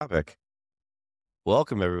Topic.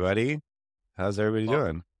 Welcome, everybody. How's everybody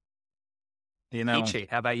doing? Peachy,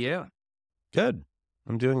 how about you? Good.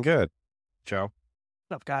 I'm doing good. Joe,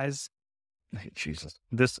 What's up, guys? hey, Jesus,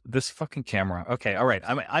 this fucking camera. Okay, all right.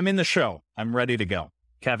 I'm in the show. I'm ready to go.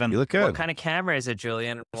 Kevin, You look good. What kind of camera is it,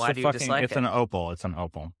 Julian? Why do you dislike it's it? an opal. It's an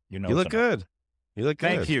opal. You know, You look it's an opal. good. You look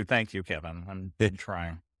good. Thank you, Kevin. I'm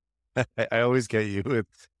trying. I always get you with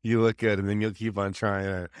you look good, and then you'll keep on trying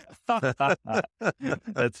it.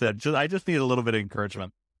 That's it. I just need a little bit of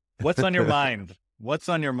encouragement. What's on your mind? What's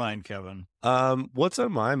on your mind, Kevin? What's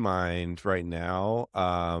on my mind right now?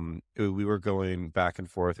 We were going back and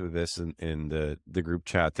forth with this in the group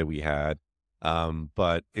chat that we had,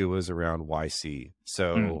 but it was around YC.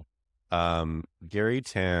 So, Gary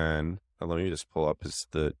Tan. Let me just pull up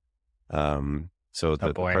the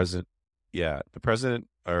president. Yeah, the president,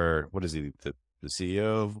 or what is he? The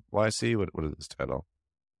CEO of YC. What is his title?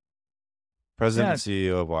 President and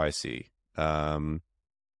CEO of YC.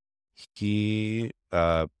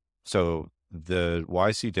 So the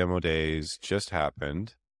YC demo days just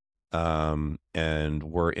happened, and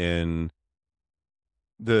we're in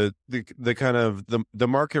the kind of the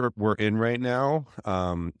market we're in right now.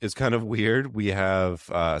 Is kind of weird. We have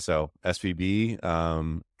so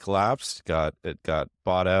SVB collapsed, got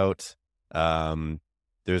bought out.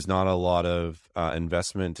 There's not a lot of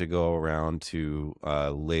investment to go around to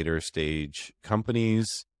later stage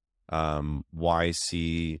companies.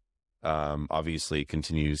 YC obviously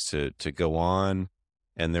continues to go on,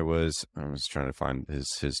 and I was trying to find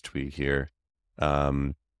his tweet here.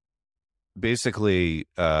 Basically,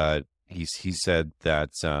 he said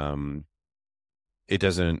that it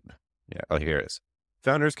doesn't. Yeah, oh, here it is.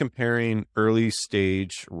 Founders comparing early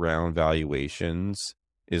stage round valuations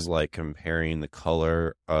is like comparing the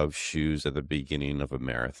color of shoes at the beginning of a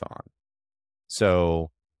marathon.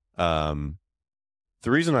 So, the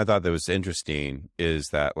reason I thought that was interesting is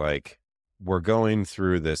that like we're going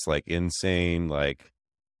through this like insane like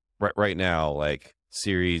right now like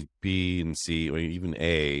Series B and C or even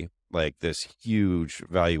A, like this huge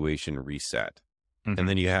valuation reset. And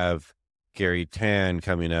then you have Gary Tan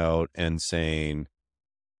coming out and saying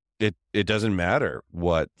it doesn't matter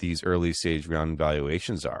what these early stage round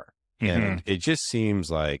valuations are. And it just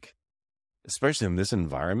seems like, especially in this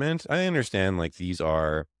environment, I understand like these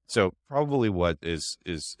are, so probably what is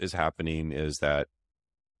happening is that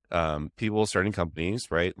people starting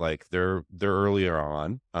companies, right? Like they're earlier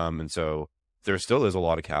on. And so there still is a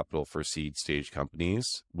lot of capital for seed stage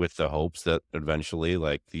companies with the hopes that eventually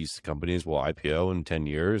like these companies will IPO in 10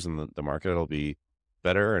 years and the market will be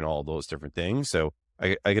better and all those different things. So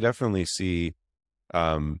I could definitely see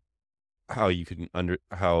how you can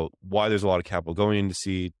why there's a lot of capital going into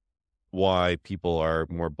seed, why people are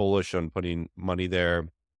more bullish on putting money there,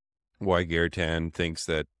 why Gary Tan thinks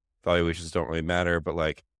that valuations don't really matter. But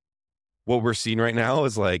like what we're seeing right now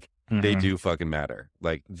is like they do fucking matter.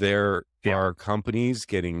 Like there are companies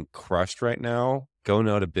getting crushed right now, going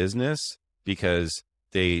out of business because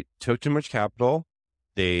they took too much capital,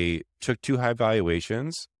 they took too high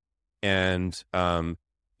valuations, and when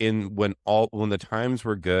the times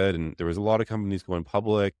were good and there was a lot of companies going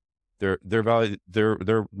public, their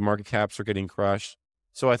market caps are getting crushed.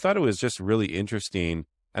 So I thought it was just really interesting.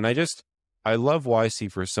 And I love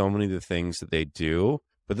YC for so many of the things that they do,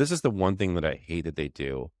 but this is the one thing that I hate that they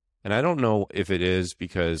do. And I don't know if it is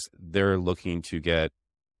because they're looking to get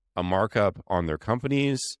a markup on their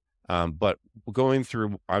companies. But going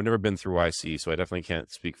through, I've never been through YC, so I definitely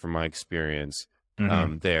can't speak from my experience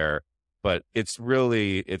there. But it's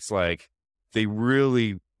like they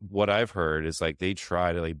really, what I've heard is like they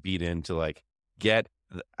try to like beat into like get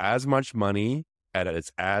as much money at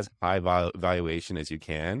its as high valuation as you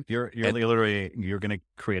can. You're going to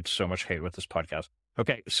create so much hate with this podcast.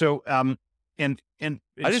 Okay, so I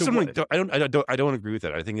just I don't agree with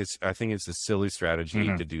that. I think it's a silly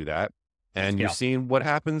strategy to do that, and you're seeing what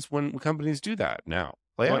happens when companies do that now.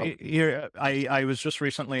 I was just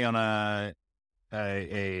recently on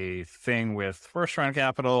a thing with First Round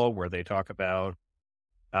Capital where they talk about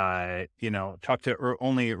talk to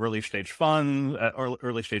only early stage funds or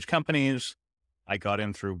early stage companies. I got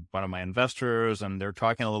in through one of my investors, and they're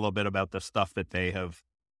talking a little bit about the stuff that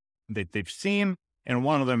they've seen. And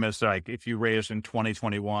one of them is like, if you raise in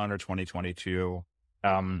 2021 or 2022,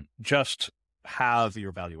 just halve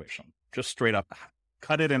your valuation, just straight up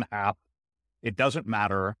cut it in half. It doesn't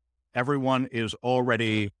matter. Everyone is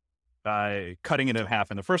already cutting it in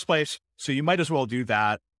half in the first place. So you might as well do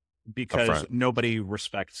that because nobody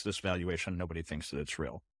respects this valuation. Nobody thinks that it's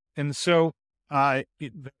real. And so I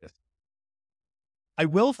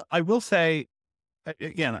will say,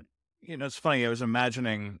 again, it's funny. I was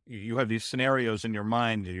imagining you have these scenarios in your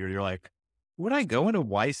mind. You're like, would I go into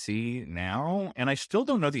YC now? And I still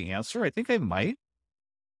don't know the answer. I think I might,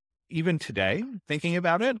 even today, thinking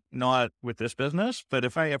about it, not with this business, but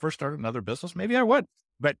if I ever start another business, maybe I would.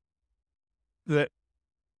 But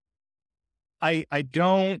I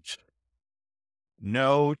don't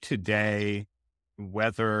know today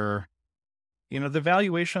whether, the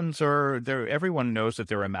valuations are there. Everyone knows that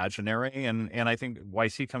they're imaginary. And I think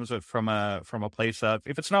YC comes from a place of,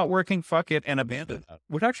 if it's not working, fuck it and abandon it.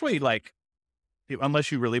 Which actually,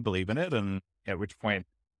 unless you really believe in it, and at which point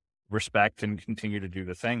respect and continue to do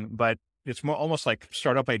the thing. But it's more almost like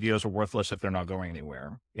startup ideas are worthless if they're not going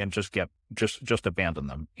anywhere, and just abandon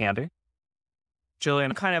them. Andy?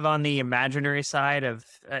 Julian, kind of on the imaginary side of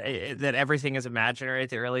that everything is imaginary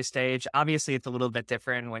at the early stage. Obviously, it's a little bit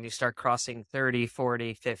different when you start crossing 30,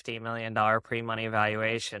 40, $50 million pre-money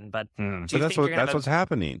valuation. But that's what's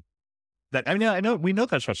happening. I know we know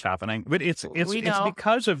that's what's happening, but it's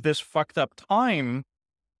because of this fucked up time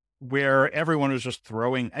where everyone was just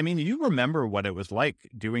throwing. I mean, you remember what it was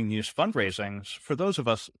like doing these fundraisings. For those of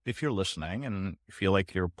us, if you're listening and feel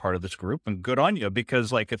like you're part of this group, and good on you,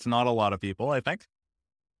 because it's not a lot of people, I think.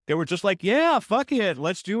 They were just like, yeah, fuck it.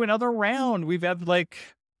 Let's do another round. We've had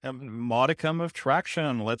a modicum of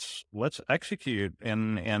traction. Let's execute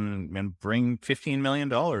and bring $15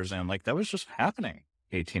 million in. That was just happening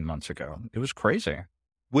 18 months ago. It was crazy.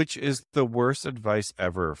 Which is the worst advice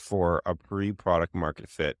ever for a pre-product market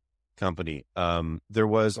fit company. There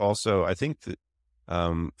was also, I think that,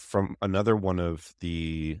 from another one of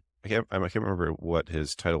I can't remember what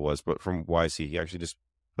his title was, but from YC, he actually just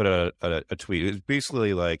put a tweet. It was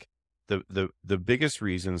basically like the biggest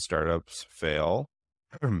reason startups fail,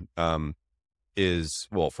 is,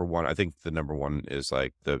 well, for one, I think the number one is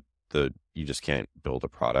you just can't build a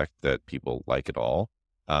product that people like at all.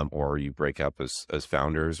 Or you break up as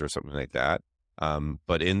founders or something like that.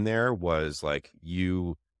 But in there was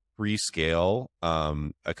you rescale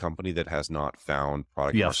a company that has not found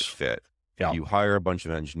product market fit. Yeah. You hire a bunch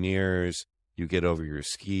of engineers, you get over your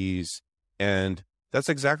skis, and that's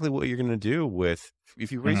exactly what you're going to do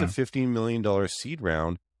if you raise a $15 million seed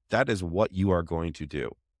round. That is what you are going to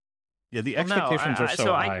do. Yeah, the expectations are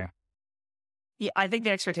so high. I think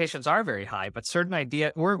the expectations are very high, but certain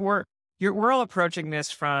idea we're all approaching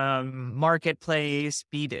this from marketplace,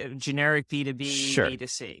 generic B2B, sure.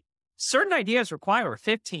 B2C. Certain ideas require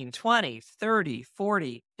 15, 20, 30,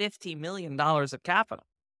 40, $50 million of capital.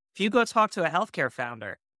 If you go talk to a healthcare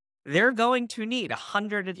founder, they're going to need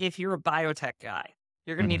 100, if you're a biotech guy,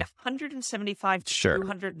 you're going to need $175 to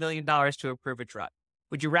 $200 million to approve a drug.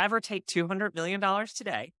 Would you rather take $200 million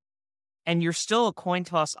today, and you're still a coin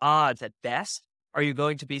toss odds at best, are you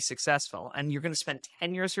going to be successful? And you're going to spend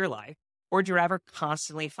 10 years of your life, or would you rather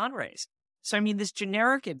constantly fundraise? So, I mean, this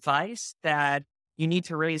generic advice that you need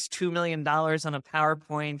to raise $2 million on a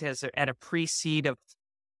PowerPoint at a pre-seed of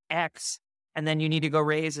X, and then you need to go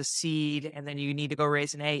raise a seed, and then you need to go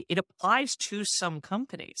raise an A. It applies to some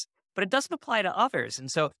companies, but it doesn't apply to others.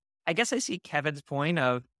 And so I guess I see Kevin's point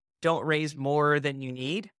of don't raise more than you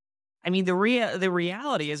need. I mean, the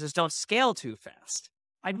reality is don't scale too fast.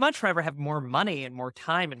 I'd much rather have more money and more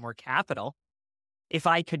time and more capital if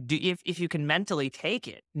you can mentally take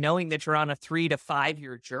it, knowing that you're on a 3 to 5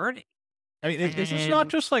 year journey. I mean, it's not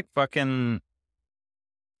just fucking,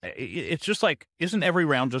 it's just isn't every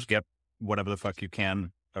round just get whatever the fuck you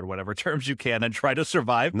can or whatever terms you can and try to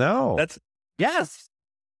survive? No. Yes.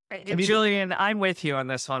 I mean, Julian, I'm with you on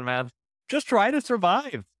this one, man. Just try to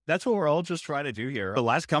survive. That's what we're all just trying to do here. The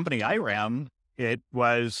last company I ran, it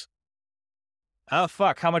was, oh,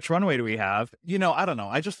 fuck, how much runway do we have? I don't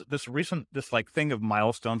know. This thing of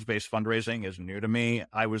milestones-based fundraising is new to me.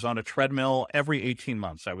 I was on a treadmill every 18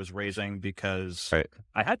 months. I was raising because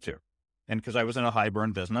I had to, and because I was in a high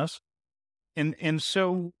burn business. And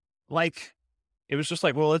so it was just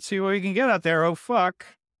well, let's see what we can get out there. Oh, fuck,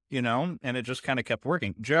 and it just kind of kept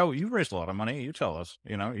working. Joe, you raised a lot of money. You tell us,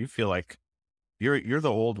 you feel like you're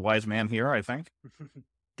the old wise man here, I think.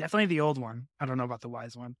 Definitely the old one. I don't know about the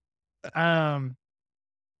wise one. I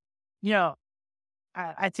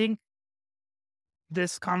think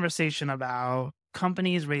this conversation about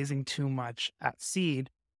companies raising too much at seed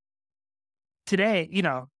today,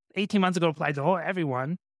 18 months ago applied to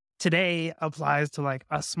everyone. Today applies to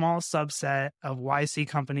a small subset of YC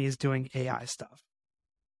companies doing AI stuff.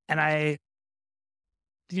 And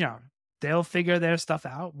they'll figure their stuff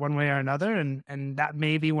out one way or another. And that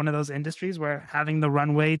may be one of those industries where having the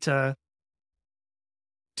runway to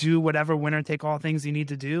do whatever winner take all things you need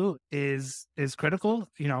to do is critical.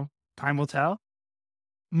 Time will tell.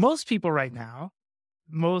 Most people right now,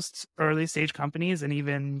 most early stage companies and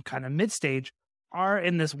even kind of mid stage are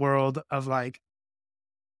in this world of like,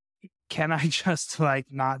 can I just like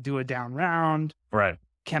not do a down round? Right.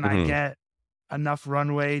 Can I get enough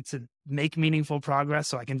runway to make meaningful progress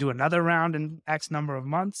so I can do another round in X number of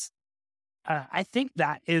months? I think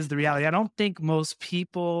that is the reality. I don't think most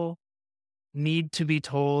people need to be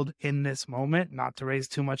told in this moment not to raise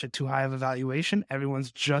too much at too high of a valuation.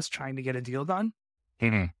 Everyone's just trying to get a deal done.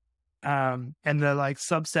 And the like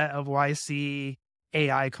subset of YC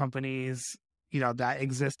AI companies, that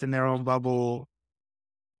exist in their own bubble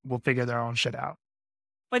will figure their own shit out.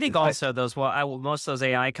 I think also most of those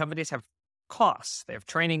AI companies have costs. They have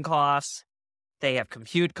training costs. They have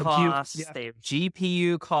compute costs. They have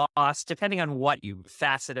GPU costs, depending on what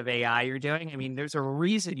facet of AI you're doing. I mean, there's a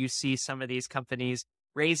reason you see some of these companies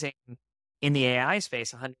raising in the AI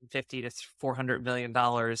space $150 to $400 million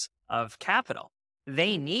of capital.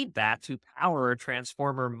 They need that to power a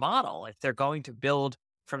transformer model if they're going to build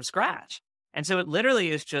from scratch. And so it literally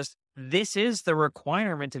is just, this is the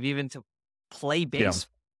requirement of even to play baseball.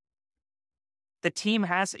 The team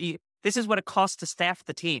this is what it costs to staff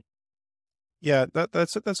the team. Yeah,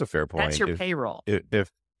 that's a fair point. That's your payroll.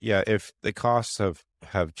 If the costs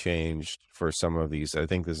have changed for some of these, I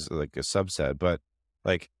think this is like a subset. But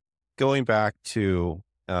like going back to,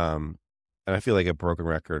 and I feel like a broken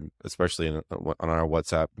record, especially on our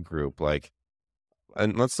WhatsApp group. Like,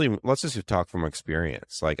 and let's just talk from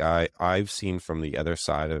experience. Like I've seen from the other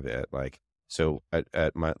side of it. Like, so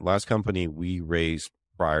at my last company, we raised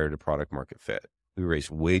prior to product market fit. We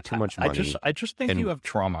raised way too much money. I just think you have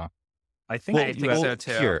trauma. I think so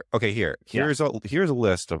too. Here's a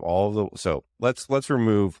list of all of the. So let's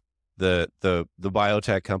remove the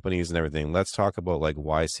biotech companies and everything. Let's talk about like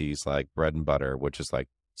YC's like bread and butter, which is like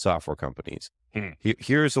software companies.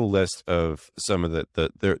 Here's a list of some of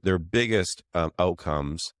their biggest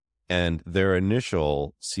outcomes and their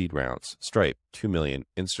initial seed rounds. Stripe, 2 million.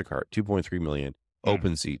 Instacart, 2.3 million.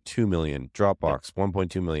 OpenSea, 2 million. Dropbox,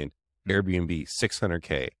 1.2 million. Airbnb,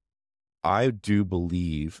 600K. I do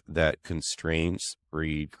believe that constraints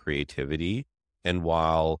breed creativity. And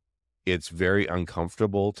while it's very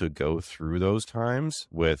uncomfortable to go through those times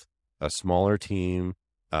with a smaller team,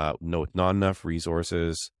 not enough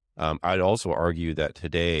resources, I'd also argue that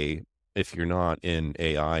today, if you're not in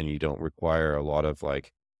AI and you don't require a lot of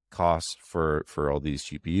like costs for all these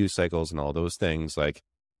GPU cycles and all those things, like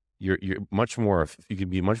you're much more, you can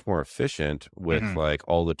be much more efficient with like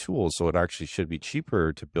all the tools. So it actually should be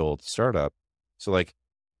cheaper to build startup. So like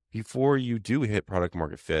before you do hit product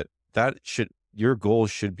market fit, your goal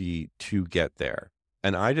should be to get there.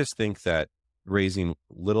 And I just think that raising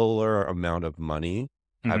littler amount of money,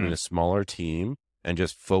 having a smaller team and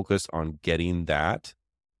just focus on getting that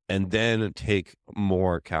and then take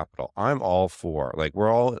more capital. I'm all for, like,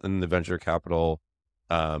 we're all in the venture capital,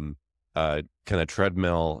 kind of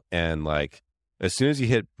treadmill, and like as soon as you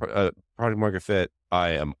hit product market fit, I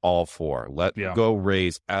am all for go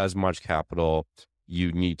raise as much capital.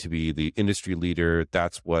 You need to be the industry leader.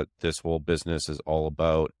 That's what this whole business is all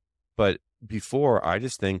about. But before, I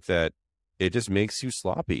just think that it just makes you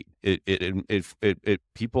sloppy.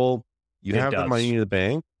 People, you have the money in the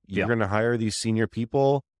bank. You're going to hire these senior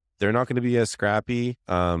people. They're not going to be as scrappy.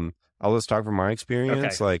 I'll just talk from my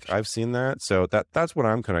experience. Okay. Like I've seen that. So that's what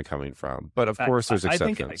I'm kind of coming from. But of course there's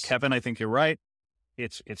exceptions. Kevin, I think you're right.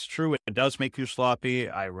 It's true. It does make you sloppy.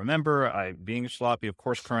 I remember being sloppy. Of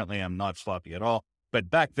course, currently I'm not sloppy at all. But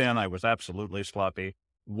back then I was absolutely sloppy.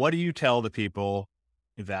 What do you tell the people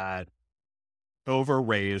that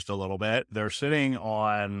over-raised a little bit? They're sitting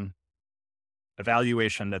on a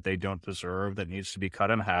valuation that they don't deserve, that needs to be cut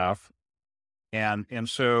in half. And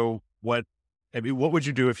so what would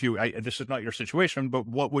you do if this is not your situation, but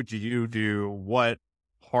what would you do? What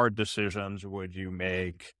hard decisions would you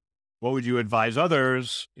make? What would you advise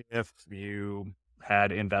others if you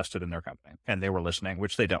had invested in their company and they were listening,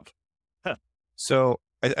 which they don't? So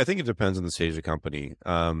I think it depends on the stage of the company.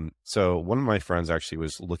 So one of my friends actually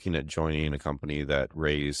was looking at joining a company that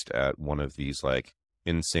raised at one of these like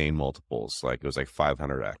insane multiples, like it was like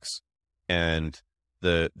 500x. And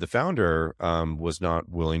the founder was not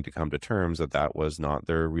willing to come to terms that was not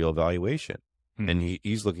their real valuation. And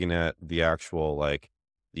he's looking at the actual, like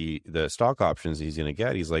the stock options he's going to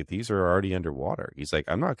get. He's like, these are already underwater. He's like,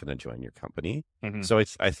 I'm not going to join your company. So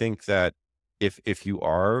I think that if you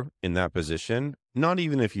are in that position, not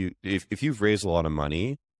even if you've raised a lot of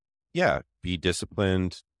money, be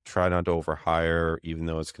disciplined, try not to overhire, even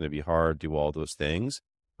though it's going to be hard, do all those things.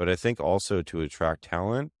 But I think also to attract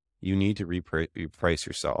talent, you need to reprice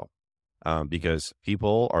yourself, because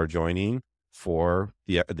people are joining for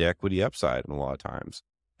the equity upside a lot of times.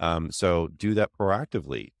 So do that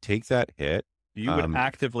proactively. Take that hit. You would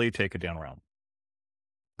actively take a down round.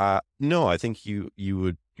 No, I think you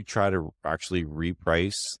would try to actually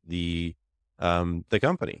reprice the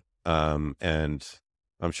company. And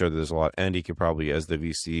I'm sure there's a lot. Andy could probably, as the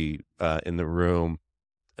VC in the room,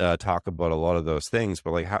 talk about a lot of those things.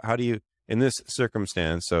 But like, how do you, in this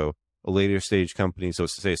circumstance, so a later stage company, so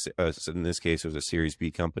say in this case it was a Series B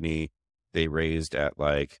company, they raised at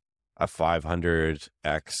like a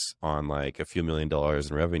 500x on like a few $1 million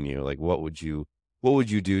in revenue. Like, what would you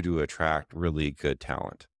do to attract really good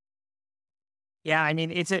talent? Yeah, I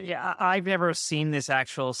mean, I've never seen this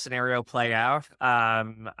actual scenario play out.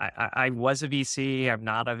 I was a VC. I'm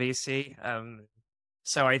not a VC.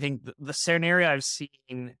 So I think the scenario I've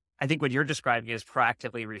seen, I think what you're describing is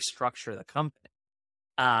proactively restructure the company.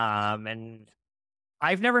 And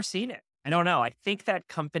I've never seen it. I don't know. I think that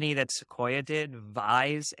company that Sequoia did,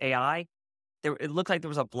 Vise AI, it looked like there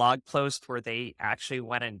was a blog post where they actually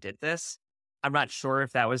went and did this. I'm not sure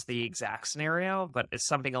if that was the exact scenario, but it's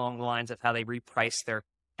something along the lines of how they reprice their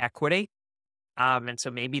equity. And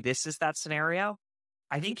so maybe this is that scenario.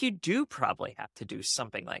 I think you do probably have to do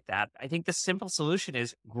something like that. I think the simple solution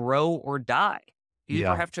is grow or die. You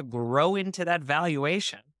either have to grow into that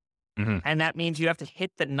valuation. Mm-hmm. And that means you have to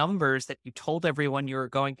hit the numbers that you told everyone you were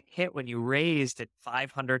going to hit when you raised at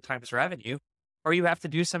 500 times revenue, or you have to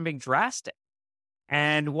do something drastic.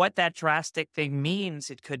 And what that drastic thing means,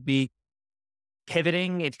 it could be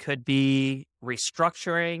pivoting, it could be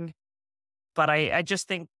restructuring. But I just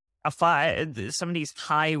think some of these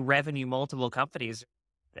high revenue multiple companies,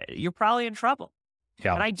 you're probably in trouble.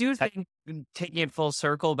 Yeah. And I do think, taking it full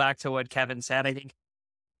circle back to what Kevin said, I think,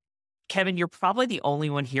 Kevin, you're probably the only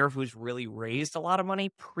one here who's really raised a lot of money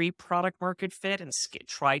pre-product market fit and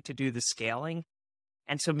tried to do the scaling.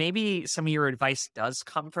 And so maybe some of your advice does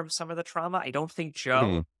come from some of the trauma. I don't think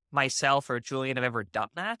Joe, myself, or Julian have ever done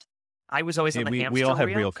that. I was always on the hamster we all have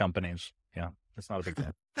wheel. Real companies. Yeah, that's not a big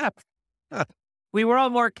deal. We were all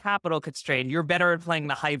more capital constrained. You're better at playing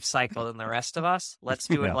the hype cycle than the rest of us. Let's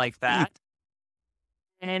do it like that.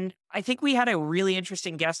 And I think we had a really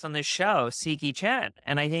interesting guest on this show, Siki Chen.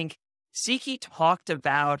 And I think Siki talked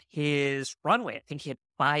about his runway. I think he had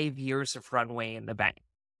 5 years of runway in the bank.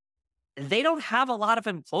 They don't have a lot of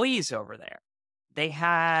employees over there. They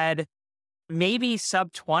had maybe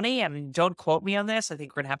sub 20, and don't quote me on this. I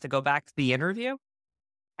think we're going to have to go back to the interview.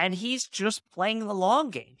 And he's just playing the long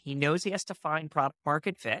game. He knows he has to find product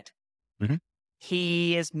market fit. Mm-hmm.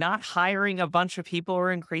 He is not hiring a bunch of people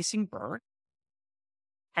or increasing burn.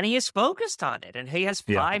 And he is focused on it. And he has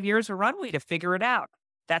 5 years of runway to figure it out.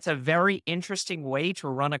 That's a very interesting way to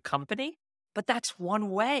run a company, but that's one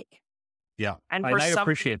way. Yeah. And I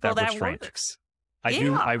appreciate that restraint. Works.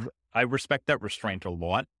 I respect that restraint a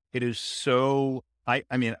lot. It is so, I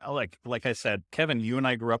mean, like I said, Kevin, you and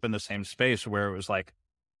I grew up in the same space where it was like,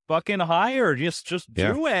 fucking hire, just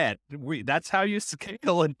do it. That's how you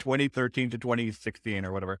scale in 2013 to 2016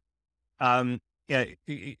 or whatever.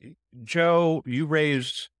 Joe, you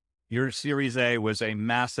raised your Series A was a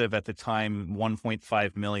massive at the time,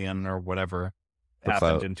 1.5 million or whatever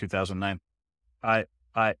happened in 2009.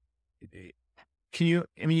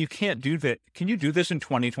 You can't do that. Can you do this in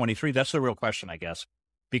 2023? That's the real question, I guess,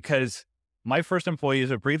 because my first employee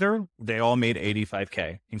is a breather. They all made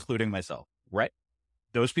 85K, including myself, right?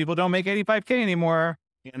 Those people don't make 85K anymore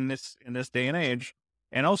in this day and age.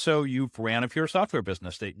 And also, you've ran a pure software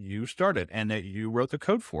business that you started and that you wrote the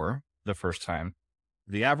code for the first time.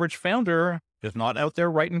 The average founder is not out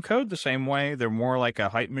there writing code the same way. They're more like a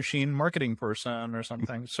hype machine marketing person or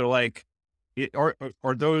something. So like,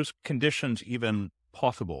 are those conditions even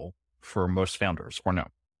possible for most founders or no?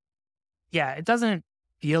 Yeah, it doesn't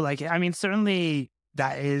feel like it. I mean, certainly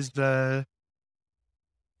that is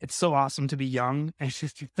it's so awesome to be young and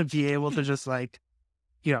just to be able to just like,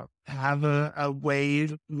 have a way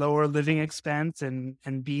lower living expense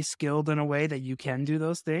and be skilled in a way that you can do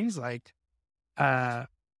those things. Like, for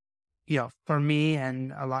me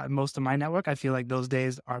and most of my network, I feel like those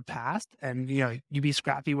days are past and, you be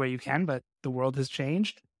scrappy where you can, but the world has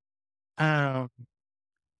changed.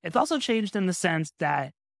 It's also changed in the sense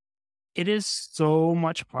that it is so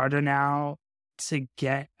much harder now to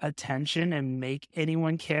get attention and make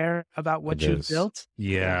anyone care about what you've built.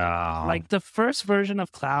 Yeah. Like the first version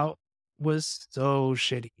of Klout was so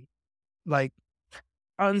shitty, like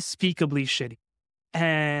unspeakably shitty.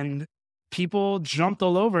 And people jumped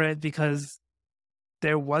all over it because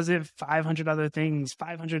there wasn't 500 other things,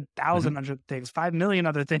 500,000 other things, 5 million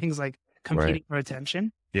other things like competing for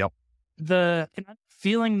attention. Yep. And I'm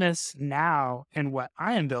feeling this now in what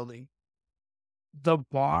I am building. the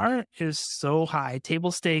bar is so high.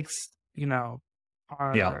 Table stakes,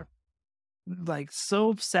 are like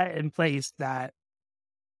so set in place that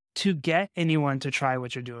to get anyone to try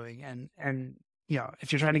what you're doing and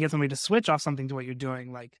if you're trying to get somebody to switch off something to what you're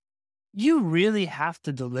doing, like you really have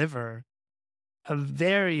to deliver a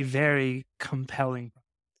very, very compelling.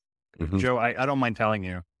 Joe, I don't mind telling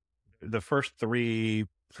you, the first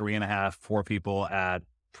 3.5, 4 people at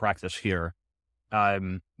practice here,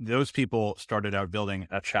 those people started out building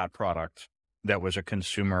a chat product that was a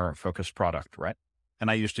consumer focused product, right? And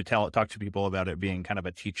I used to talk to people about it being kind of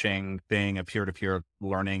a teaching thing, a peer-to-peer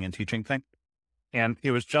learning and teaching thing. And it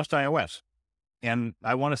was just iOS. And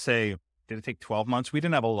I want to say, did it take 12 months? We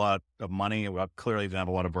didn't have a lot of money. We clearly didn't have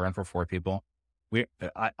a lot of burn for 4 people.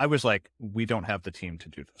 I was like, we don't have the team to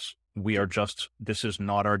do this. This is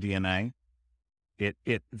not our DNA.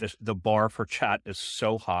 The bar for chat is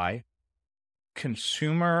so high.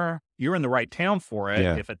 Consumer, you're in the right town for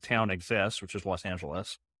it, if a town exists, which is Los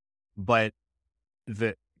Angeles. But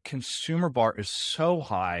the consumer bar is so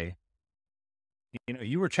high.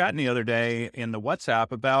 You were chatting the other day in the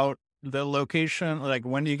WhatsApp about the location, like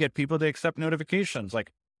when do you get people to accept notifications?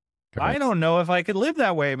 Like, correct. I don't know if I could live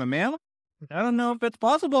that way, my man. I don't know if it's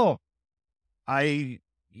possible.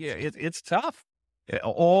 It's tough.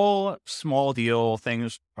 All small deal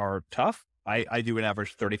things are tough. I do an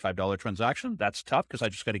average $35 transaction. That's tough because I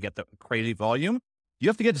just got to get the crazy volume. You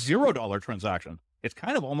have to get $0 transaction. It's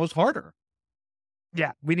kind of almost harder.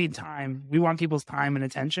 Yeah, we need time. We want people's time and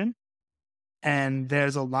attention. And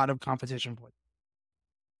there's a lot of competition for it.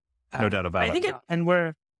 No doubt about it. And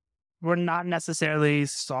we're not necessarily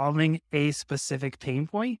solving a specific pain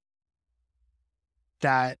point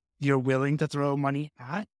that you're willing to throw money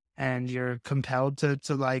at and you're compelled to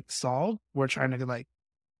like solve. We're trying to like,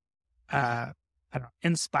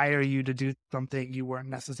 inspire you to do something you weren't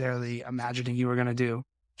necessarily imagining you were going to do.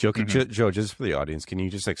 Joe, Joe, just for the audience, can you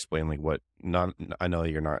just explain like I know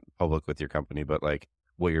you're not public with your company, but like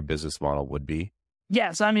what your business model would be?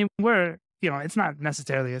 Yeah. So, I mean, it's not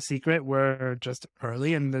necessarily a secret. We're just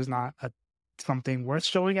early and there's not something worth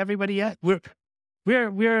showing everybody yet.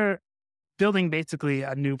 We're building basically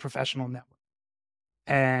a new professional network.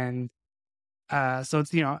 And so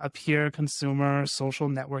it's, a pure consumer social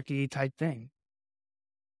networky type thing.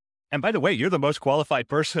 And by the way, you're the most qualified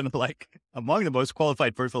person, like among the most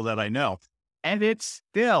qualified people that I know. And it's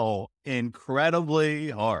still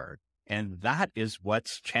incredibly hard. And that is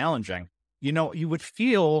what's challenging. You would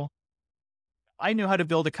feel, I knew how to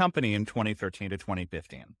build a company in 2013 to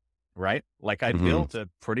 2015, right? Like I built a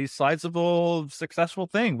pretty sizable, successful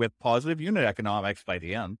thing with positive unit economics by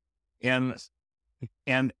the end.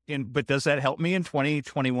 But does that help me in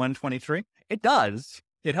 2021, 23? It does.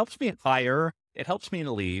 It helps me hire. It helps me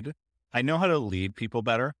lead. I know how to lead people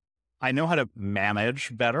better. I know how to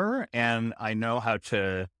manage better. And I know how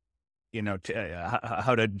to,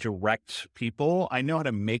 how to direct people. I know how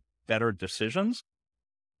to make better decisions.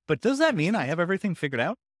 But does that mean I have everything figured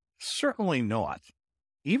out? Certainly not.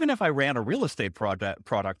 Even if I ran a real estate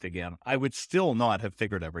product again, I would still not have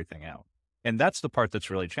figured everything out. And that's the part that's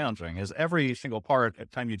really challenging is every single part at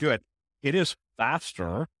the time you do it, it is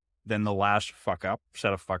faster than the last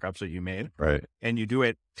set of fuck ups that you made. Right. And you do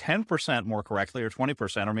it 10% more correctly or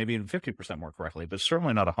 20% or maybe even 50% more correctly, but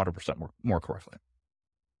certainly not 100% more correctly.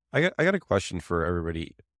 I got a question for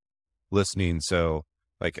everybody listening. So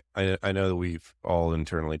like, I know that we've all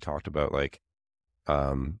internally talked about like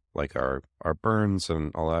our burns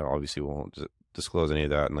and all that. Obviously we won't disclose any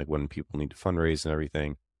of that and like when people need to fundraise and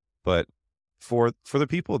everything, but for the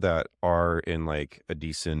people that are in like a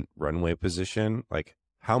decent runway position, like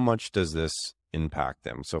how much does this impact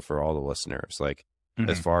them? So for all the listeners, like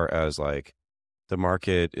as far as like the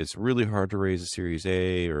market, it's really hard to raise a series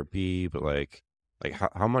A or B, but like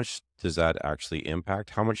how much does that actually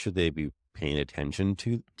impact? How much should they be paying attention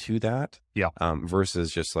to that? Yeah.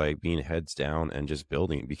 Versus just like being heads down and just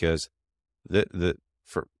building, because this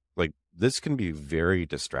can be very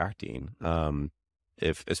distracting.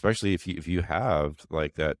 Especially if you have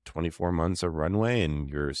like that 24 months of runway and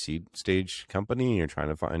you're a seed stage company and you're trying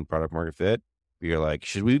to find product market fit, you're like,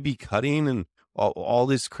 should we be cutting and all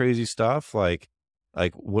this crazy stuff? Like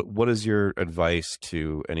what is your advice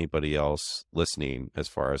to anybody else listening as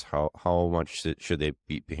far as how much should they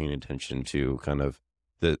be paying attention to kind of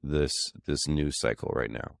this news cycle right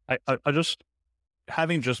now? I just,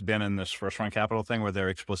 having just been in this first round capital thing where they're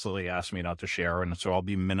explicitly asked me not to share, and so I'll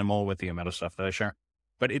be minimal with the amount of stuff that I share.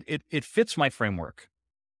 But it fits my framework.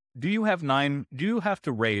 Do you have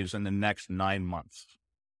to raise in the next 9 months?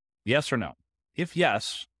 Yes or no? If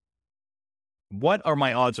yes, what are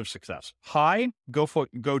my odds of success? High, go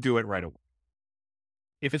do it right away.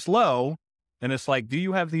 If it's low, then it's like, do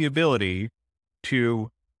you have the ability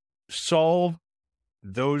to solve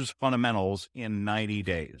those fundamentals in 90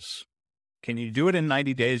 days? Can you do it in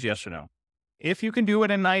 90 days? Yes or no? If you can do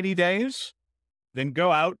it in 90 days, then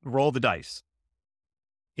go out, roll the dice.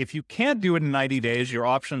 If you can't do it in 90 days, your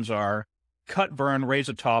options are cut, burn, raise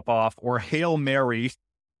a top off, or Hail Mary,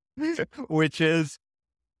 which is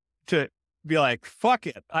to be like, fuck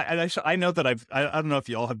it. I know that I don't know if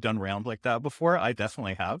y'all have done rounds like that before. I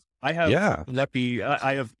definitely have. I have. Yeah.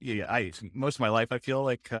 Most of my life, I feel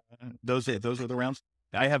like those are the rounds.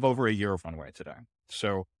 I have over a year of runway today.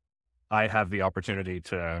 So I have the opportunity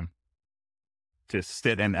to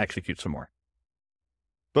sit and execute some more.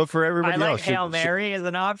 But for everybody I like else, Hail Mary as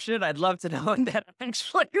an option. I'd love to know what that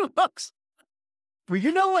actually looks. Well,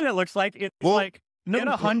 you know what it looks like? It's like get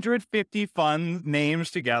 150 fund names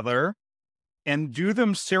together and do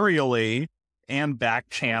them serially and back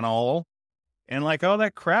channel and like all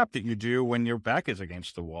that crap that you do when your back is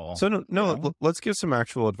against the wall. So let's give some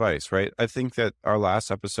actual advice, right? I think that our last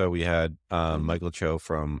episode we had Michael Cho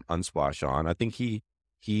from Unsplash on. I think he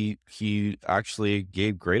actually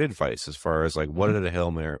gave great advice as far as like what did a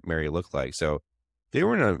Hail Mary look like. So they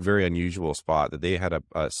were in a very unusual spot that they had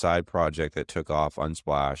a side project that took off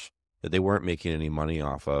Unsplash that they weren't making any money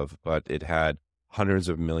off of, but it had hundreds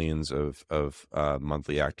of millions of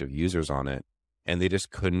monthly active users on it, and they just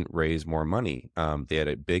couldn't raise more money. They had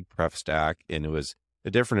a big pref stack, and it was a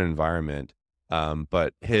different environment.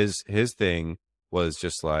 But his thing was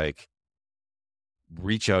just like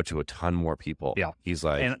reach out to a ton more people. Yeah, he's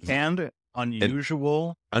like and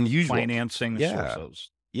unusual financing sources.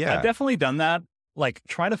 Yeah, I've definitely done that. Like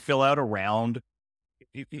try to fill out a round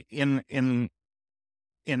in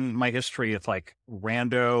my history. It's like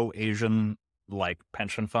rando Asian like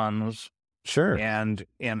pension funds. Sure. And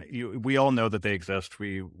we all know that they exist.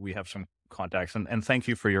 We have some contacts and thank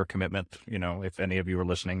you for your commitment. You know, if any of you are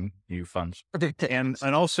listening, you funds. and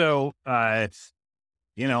also,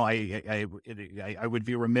 you know, I would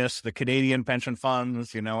be remiss. The Canadian pension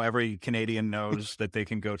funds, you know, every Canadian knows that they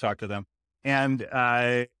can go talk to them. And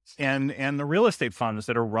the real estate funds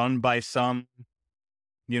that are run by some,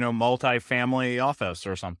 you know, multi-family office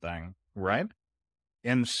or something, right?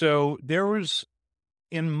 And so there was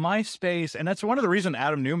in my space, and that's one of the reasons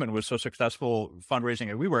Adam Newman was so successful fundraising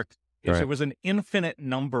at WeWork, is there was an infinite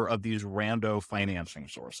number of these rando financing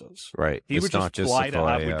sources. Right. He would just fly to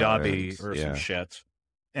Abu Dhabi or some shit,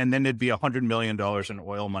 and then it'd be $100 million in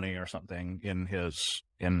oil money or something in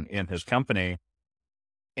his company.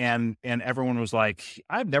 And everyone was like,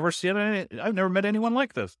 I've never met anyone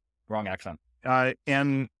like this. Wrong accent. But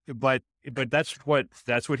that's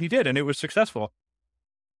what he did, and it was successful.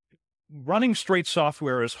 Running straight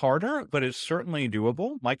software is harder, but it's certainly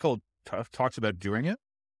doable. Michael talks about doing it.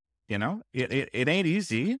 You know, it ain't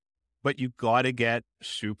easy, but you got to get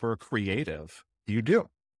super creative. You do.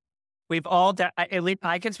 We've all, at least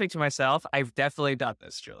I can speak to myself. I've definitely done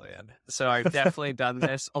this, Julian. So I've definitely done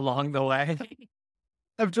this along the way.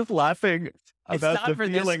 I'm just laughing about the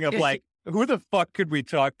feeling of like, who the fuck could we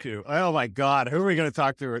talk to? Oh my God, who are we going to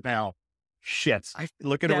talk to now? Shit.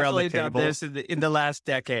 Looking around the table. Done this in the last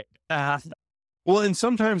decade. Well, and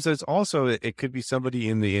sometimes there's also, it could be somebody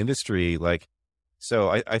in the industry. Like, so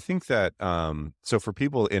I think that, so for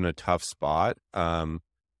people in a tough spot,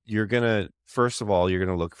 you're going to, first of all, you're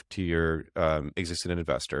going to look to your existing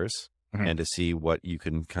investors and to see what you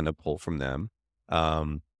can kind of pull from them.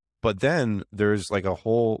 But then there's like a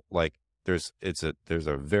whole, like there's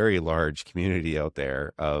a very large community out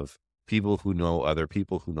there of people who know other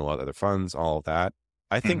people who know other funds, all of that.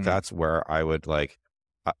 I think that's where I would like,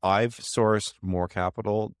 I've sourced more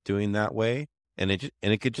capital doing that way. And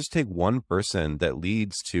it could just take one person that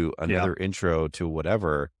leads to another intro to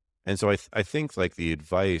whatever. And so I think like the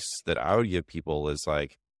advice that I would give people is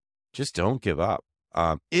like, just don't give up.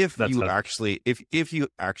 If you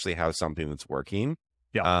actually have something that's working,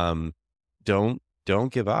 don't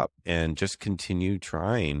give up and just continue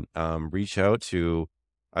trying. Reach out to,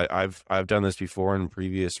 I've done this before in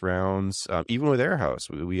previous rounds, even with Airhouse.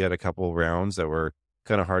 We had a couple of rounds that were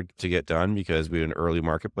kind of hard to get done because we had an early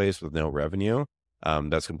marketplace with no revenue.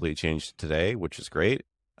 That's completely changed today, which is great.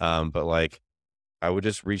 But like, I would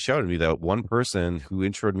just reach out and be that one person who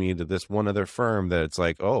introed me to this one other firm that it's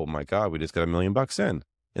like, oh my God, we just got $1 million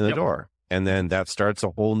in the door. And then that starts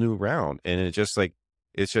a whole new round. And it just like,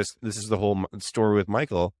 this is the whole story with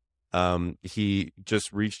Michael. He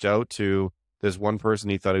just reached out to this one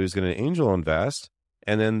person he thought he was going to angel invest.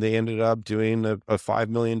 And then they ended up doing a $5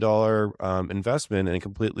 million investment and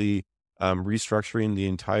completely restructuring the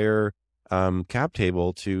entire cap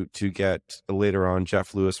table to get later on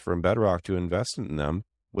Jeff Lewis from Bedrock to invest in them.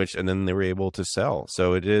 and then they were able to sell.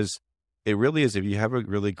 So it really is, if you have a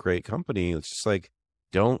really great company, it's just like,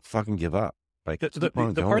 don't fucking give up. Like the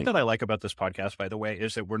part that I like about this podcast, by the way,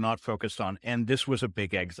 is that we're not focused on, and this was a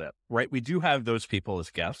big exit, right? We do have those people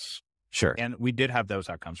as guests. Sure. And we did have those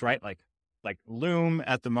outcomes, right? Like Loom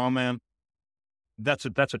at the moment, that's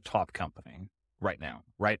a top company right now,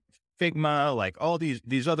 right? Figma, like all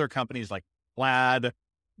these other companies like Plaid,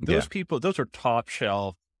 those people, those are top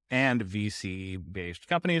shelf and VC based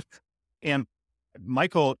companies. And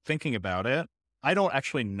Michael, thinking about it, I don't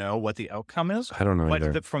actually know what the outcome is. I don't know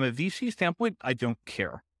either. But from a VC standpoint, I don't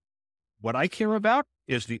care. What I care about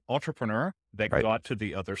is the entrepreneur that got to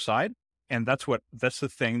the other side. And that's the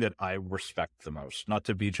thing that I respect the most, not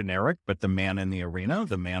to be generic, but the man in the arena,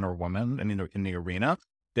 the man or woman in the arena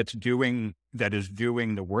that is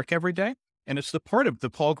doing the work every day. And it's the part of the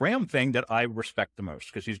Paul Graham thing that I respect the most,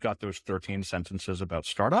 because he's got those 13 sentences about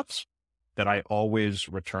startups that I always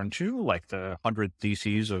return to, like the 100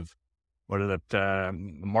 theses of, what is it,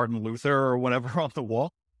 Martin Luther or whatever on the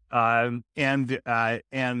wall. And the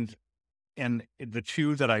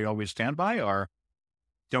two that I always stand by are,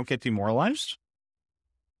 don't get demoralized.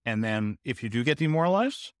 And then if you do get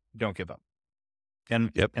demoralized, don't give up.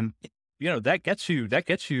 And that gets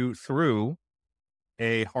you through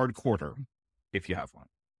a hard quarter if you have one,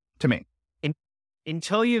 to me.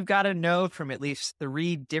 Until you've got a no from at least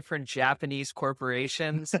 3 different Japanese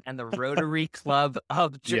corporations and the Rotary Club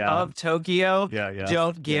of Tokyo,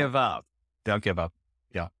 don't give up. Don't give up.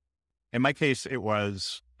 Yeah. In my case, it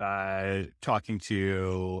was talking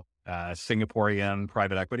to Singaporean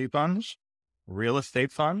private equity funds, real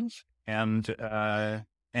estate funds, and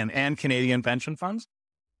Canadian pension funds.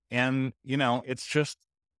 And, it's just,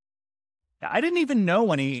 I didn't even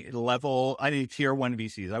know any tier 1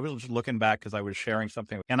 VCs. I was just looking back because I was sharing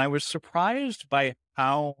something, and I was surprised by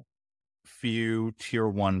how few tier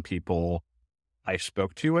 1 people I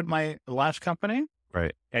spoke to at my last company.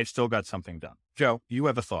 Right. I still got something done. Joe, you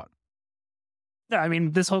have a thought? Yeah, I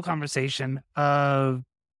mean, this whole conversation of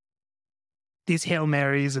these Hail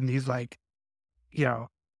Marys and these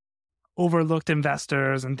overlooked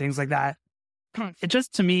investors and things like that, it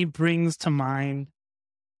just, to me, brings to mind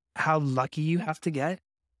how lucky you have to get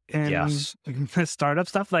in the startup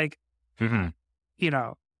stuff. Like, we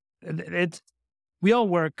all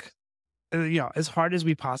work, as hard as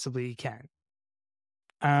we possibly can.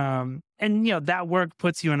 And that work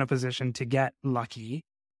puts you in a position to get lucky,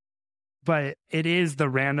 but it is the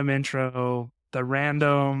random intro, the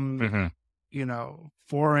random,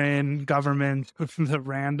 foreign government, the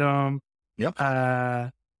random,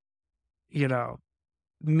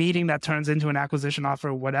 meeting that turns into an acquisition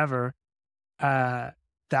offer, whatever, that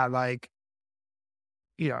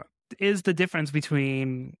is the difference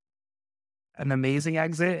between an amazing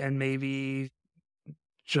exit and maybe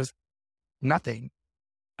just nothing.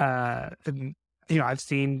 And, I've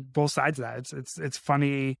seen both sides of that. It's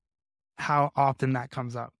funny how often that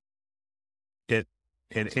comes up. It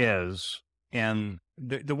is. And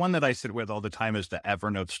the one that I sit with all the time is the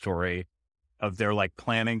Evernote story of they're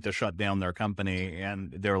planning to shut down their company,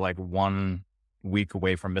 and they're 1 week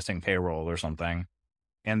away from missing payroll or something.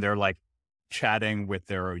 And they're chatting with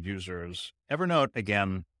their users. Evernote,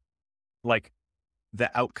 again,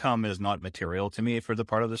 the outcome is not material to me for the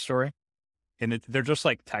part of the story. And they're just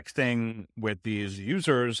texting with these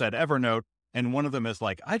users at Evernote. And one of them is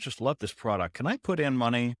I just love this product. Can I put in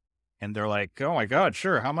money? And they're oh my God,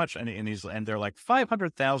 sure. How much? And they're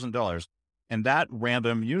 $500,000. And that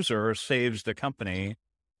random user saves the company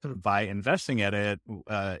by investing in it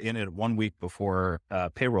 1 week before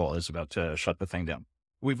payroll is about to shut the thing down.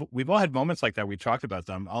 We've all had moments like that. We talked about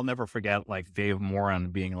them. I'll never forget Dave Moran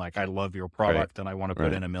being I love your product and I want to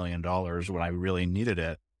put in $1 million when I really needed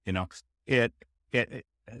it.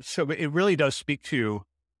 So it really does speak to,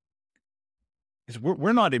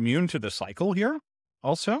 we're not immune to the cycle here.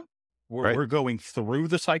 Also, we're going through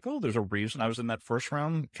the cycle. There's a reason I was in that first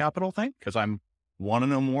round capital thing, because I want to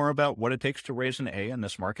know more about what it takes to raise an A in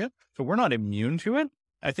this market. So we're not immune to it.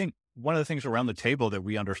 I think one of the things around the table that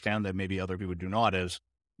we understand that maybe other people do not is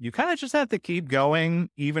you kind of just have to keep going,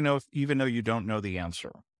 even though you don't know the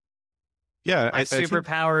answer. Yeah. My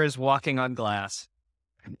superpower is walking on glass.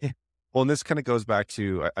 Well, and this kind of goes back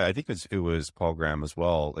to, I think it was Paul Graham as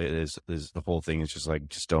well. It is the whole thing is just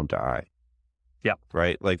just don't die. Yeah.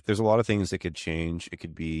 Right. There's a lot of things that could change. It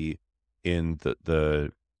could be in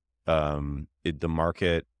the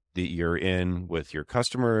market that you're in with your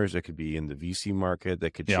customers. It could be in the VC market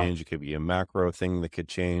that could change. It could be a macro thing that could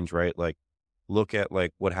change, right? Look at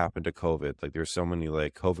what happened to COVID. There's so many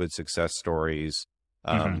COVID success stories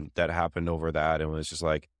that happened over that. And it was just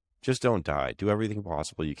just don't die. Do everything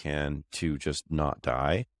possible you can to just not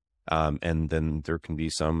die. And then there can be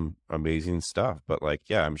some amazing stuff. But like,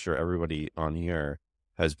 yeah, I'm sure everybody on here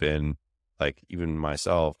has been, like, even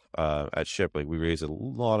myself at Shyp, like we raised a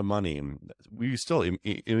lot of money. And we still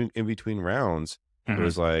in between rounds, it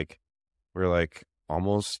was like we're like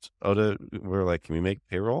almost out of. We're like, can we make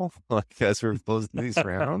payroll? Like as we're closing these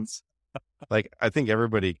rounds. Like I think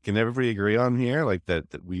everybody agree on here, like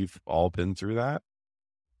that we've all been through that.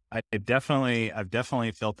 I've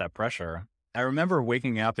definitely felt that pressure. I remember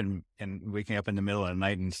waking up and waking up in the middle of the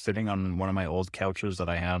night and sitting on one of my old couches that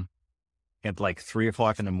I had at like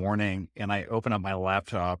 3:00 in the morning. And I open up my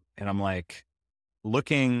laptop and I'm like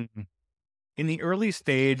looking in the early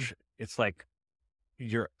stage. It's like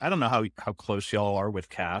I don't know how close y'all are with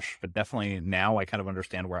cash, but definitely now I kind of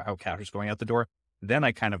understand how cash is going out the door. Then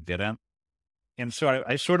I kind of didn't. And so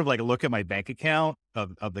I sort of like look at my bank account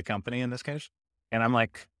of the company in this case. And I'm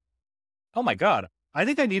like, oh my God, I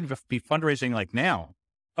think I need to be fundraising like now.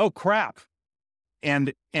 Oh crap.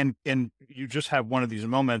 And you just have one of these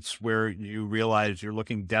moments where you realize you're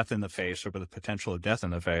looking death in the face, or the potential of death in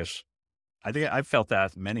the face. I think I've felt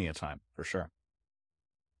that many a time for sure.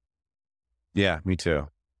 Yeah, me too.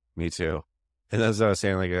 And as I was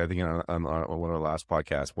saying, like I think on one of our last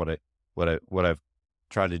podcasts, what I've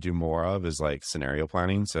tried to do more of is like scenario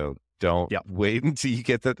planning. So don't wait until you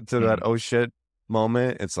get to that oh shit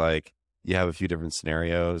moment. It's like you have a few different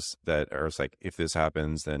scenarios that are like, if this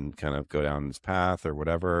happens, then kind of go down this path or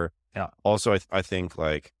whatever. Yeah. Also, I think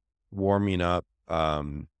like warming up.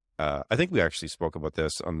 I think we actually spoke about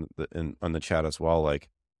this on the chat as well. Like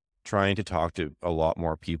trying to talk to a lot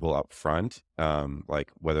more people up front,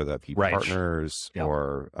 like whether that be partners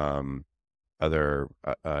or other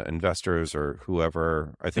investors or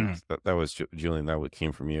whoever. I think that was Julian. That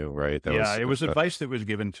came from you, right? It was advice that was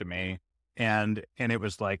given to me. And it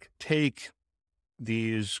was like, take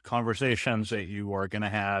these conversations that you are going to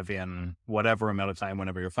have in whatever amount of time,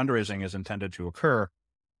 whenever your fundraising is intended to occur,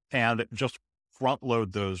 and just front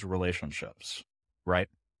load those relationships. Right.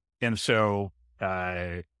 And so,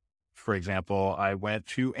 for example, I went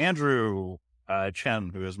to Andrew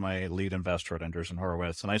Chen, who is my lead investor at Enders and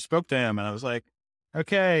Horowitz, and I spoke to him and I was like,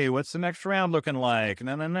 okay, what's the next round looking like?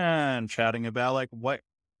 And chatting about like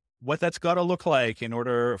what that's got to look like in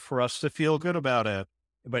order for us to feel good about it.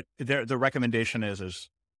 But the recommendation is,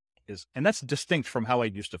 and that's distinct from how I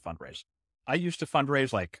used to fundraise. I used to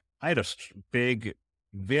fundraise like I had a big,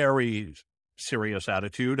 very serious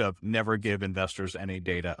attitude of never give investors any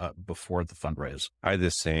data before the fundraise. I had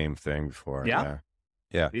the same thing before. Yeah.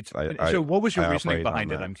 Yeah. So what was your reasoning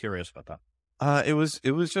behind it? I'm curious about that. It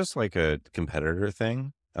was just like a competitor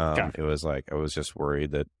thing. Okay. It was like, I was just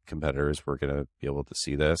worried that competitors were going to be able to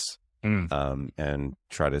see this, and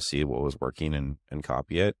try to see what was working and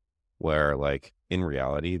copy it, where like in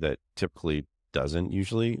reality that typically doesn't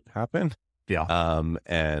usually happen. Yeah.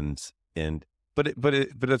 But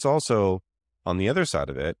it's also on the other side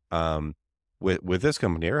of it. With this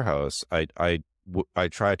company Airhouse, I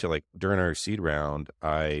tried to, like, during our seed round,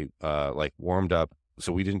 I like warmed up.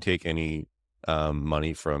 So we didn't take any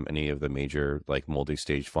money from any of the major like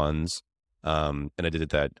multi-stage funds. And I did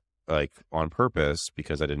that like on purpose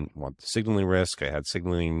because I didn't want the signaling risk. I had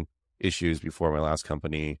signaling issues before my last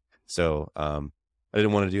company. So I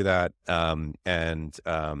didn't want to do that.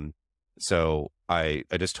 So I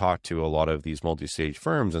just talked to a lot of these multi-stage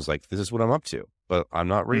firms and was like, this is what I'm up to, but I'm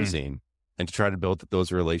not raising. And to try to build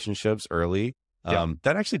those relationships early.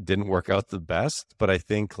 That actually didn't work out the best, but I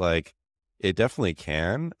think like it definitely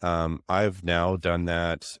can. I've now done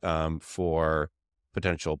that for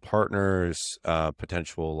potential partners,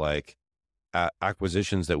 potential like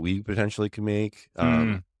acquisitions that we potentially can make.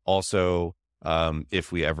 Also,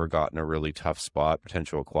 if we ever got in a really tough spot,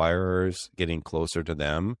 potential acquirers, getting closer to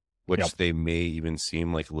them, which they may even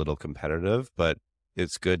seem like a little competitive, but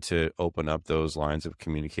it's good to open up those lines of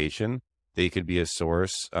communication. They could be a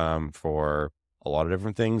source for a lot of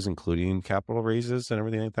different things, including capital raises and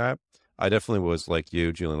everything like that. I definitely was like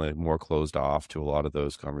you, Julian, like more closed off to a lot of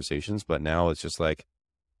those conversations, but now it's just like,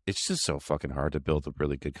 it's just so fucking hard to build a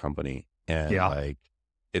really good company. And like,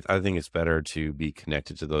 I think it's better to be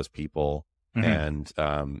connected to those people. And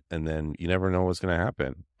then you never know what's going to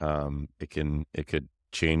happen. It could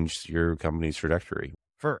change your company's trajectory.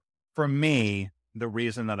 For me, the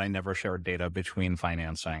reason that I never shared data between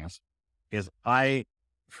financings is I,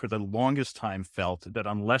 for the longest time, felt that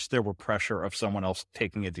unless there were pressure of someone else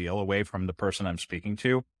taking a deal away from the person I'm speaking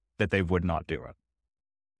to, that they would not do it.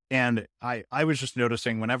 And I was just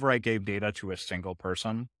noticing whenever I gave data to a single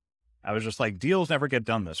person, I was just like, deals never get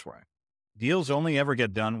done this way. deals only ever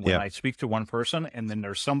get done when Yeah. I speak to one person and then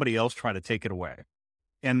there's somebody else trying to take it away.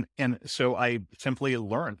 And so I simply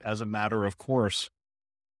learned as a matter of course.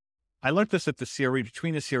 I learned this at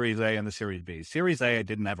between the Series A and the Series B. Series A, I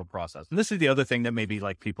didn't have a process. And this is the other thing that maybe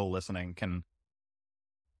like people listening can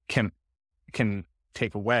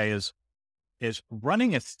take away is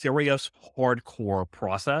running a serious hardcore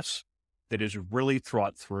process that is really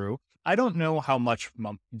thought through. I don't know how much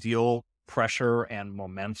deal pressure and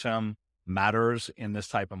momentum matters in this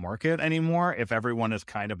type of market anymore if everyone is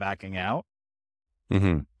kind of backing out.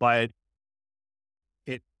 Mm-hmm. But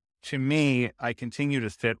to me, I continue to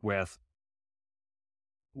sit with,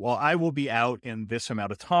 well, I will be out in this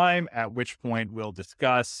amount of time, at which point we'll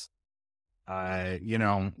discuss, how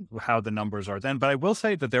the numbers are then. But I will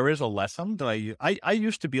say that there is a lesson that I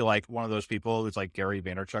used to be like one of those people who's like Gary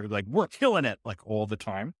Vaynerchuk, like, we're killing it like all the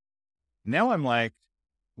time. Now I'm like,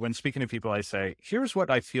 when speaking to people, I say, here's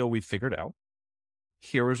what I feel we figured out.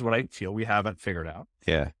 Here's what I feel we haven't figured out.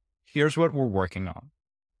 Yeah. Here's what we're working on.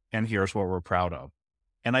 And here's what we're proud of.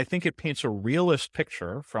 And I think it paints a realist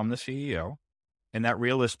picture from the CEO. And that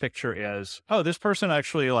realist picture is, oh, this person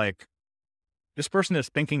is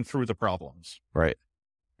thinking through the problems. Right.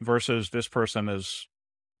 Versus this person is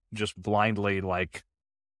just blindly like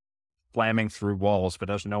slamming through walls, but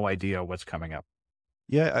has no idea what's coming up.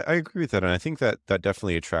 Yeah, I agree with that. And I think that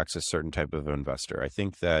definitely attracts a certain type of investor. I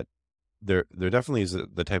think that there definitely is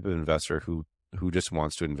the type of investor who just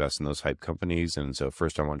wants to invest in those hype companies. And so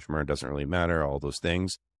first time entrepreneur doesn't really matter, all those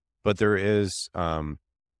things. But there is, I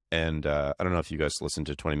don't know if you guys listen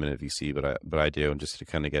to 20-Minute VC, but I do, and just to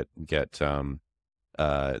kind of get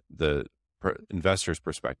the investor's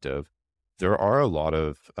perspective. There are a lot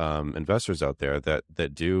of investors out there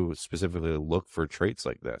that do specifically look for traits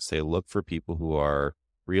like this. They look for people who are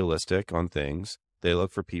realistic on things. They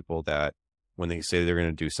look for people that when they say they're going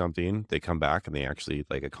to do something, they come back and they actually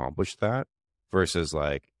like accomplish that. Versus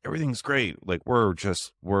like, everything's great. Like we're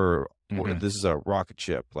this is a rocket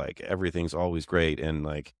ship. Like everything's always great. And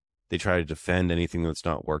like, they try to defend anything that's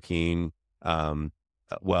not working,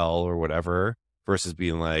 well, or whatever, versus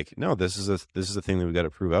being like, no, this is a thing that we got to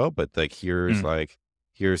prove out. But like, here's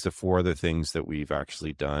the 4 other things that we've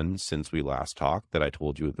actually done since we last talked that I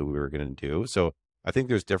told you that we were going to do. So I think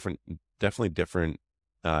there's definitely different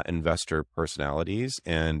investor personalities.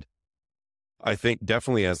 And I think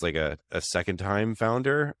definitely as like a second time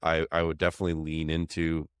founder, I would definitely lean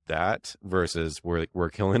into that versus we're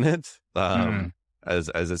killing it. As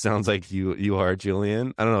it sounds like you are,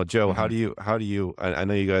 Julian. I don't know, Joe, how do you, I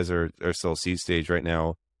know you guys are still seed stage right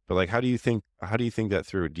now, but like, how do you think that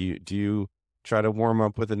through? Do you try to warm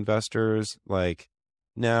up with investors like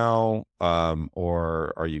now,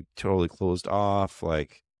 or are you totally closed off?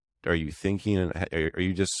 Like, are you thinking, are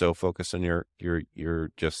you just so focused on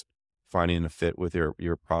you're just finding a fit with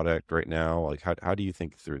your product right now? Like, how do you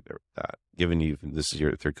think through that, given this is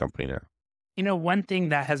your 3rd company now? One thing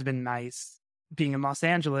that has been nice being in Los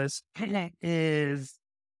Angeles is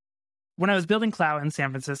when I was building Klout in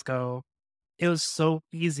San Francisco, it was so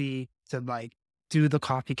easy to like do the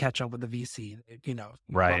coffee catch up with the VC,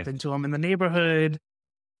 Right. bump into them in the neighborhood.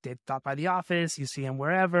 They stop by the office, you see them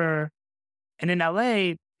wherever. And in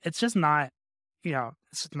LA, it's just not,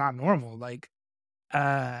 it's just not normal. Like,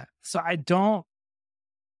 so I don't,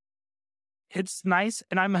 it's nice.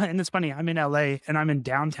 And it's funny, I'm in LA and I'm in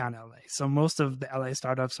downtown LA. So most of the LA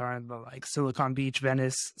startups are in the like Silicon Beach,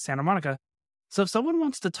 Venice, Santa Monica. So if someone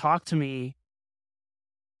wants to talk to me,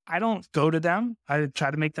 I don't go to them. I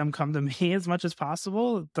try to make them come to me as much as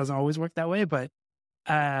possible. It doesn't always work that way, but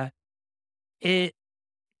it,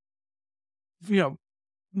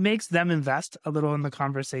 makes them invest a little in the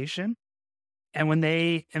conversation. And when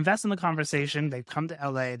they invest in the conversation, they come to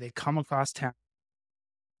LA, they come across town.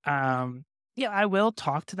 I will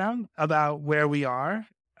talk to them about where we are.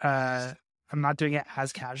 I'm not doing it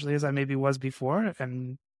as casually as I maybe was before.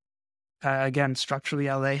 And again, structurally,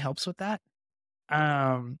 LA helps with that.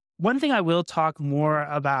 One thing I will talk more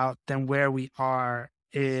about than where we are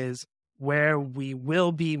is where we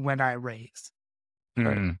will be when I raise.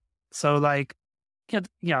 Right? So like,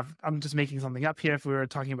 I'm just making something up here. If we were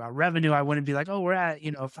talking about revenue, I wouldn't be like, oh, we're at,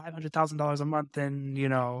 $500,000 a month in,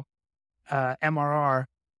 MRR.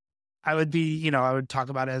 I would be, I would talk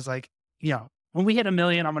about it as like, when we hit 1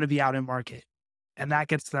 million, I'm going to be out in market. And that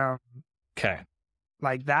gets them. Okay.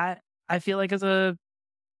 Like that, I feel like is a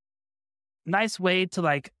nice way to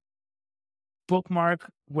like bookmark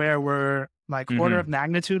where we're like order of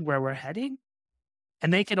magnitude, where we're heading.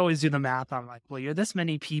 And they could always do the math on like, well, you're this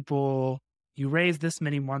many people, you raised this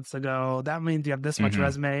many months ago. That means you have this much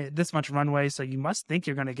resume, this much runway. So you must think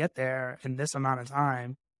you're going to get there in this amount of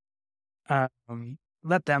time.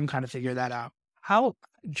 Let them kind of figure that out.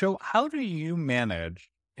 Joe, how do you manage?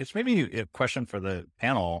 It's maybe a question for the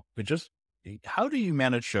panel, but just how do you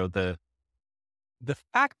manage, Joe, the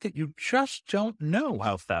fact that you just don't know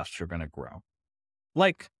how fast you're going to grow?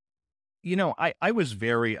 Like, I was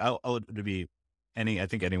very, I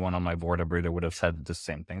think anyone on my board would have said the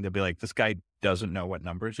same thing. They'd be like, this guy doesn't know what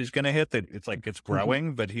numbers he's going to hit. That it's like, it's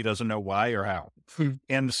growing, but he doesn't know why or how.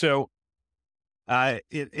 And so,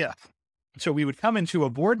 so we would come into a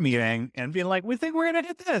board meeting and be like, we think we're going to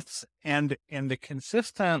hit this. And the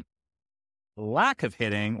consistent lack of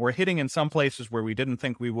hitting, or hitting in some places where we didn't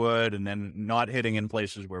think we would, and then not hitting in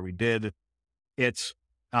places where we did. It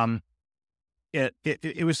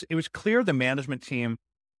was clear the management team,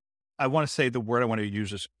 I want to say the word I want to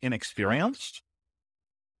use is inexperienced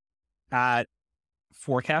at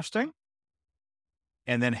forecasting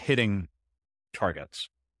and then hitting targets,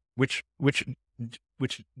 which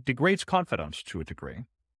degrades confidence to a degree.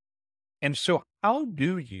 And so how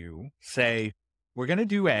do you say, we're going to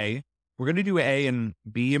do A in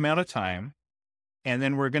B amount of time, and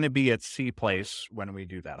then we're going to be at C place when we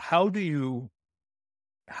do that? How can you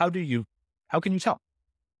tell?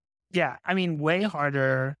 Yeah. I mean, way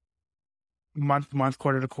harder month to month,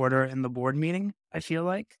 quarter to quarter in the board meeting, I feel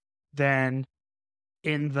like, than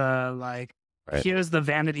in the right. Here's the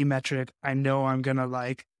vanity metric I know I'm going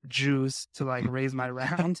to juice to raise my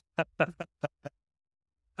round.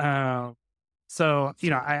 So,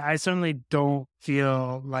 I certainly don't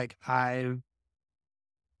feel like I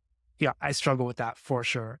struggle with that for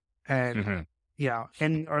sure. And,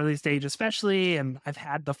 in early stage especially, and I've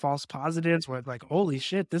had the false positives where it's like, holy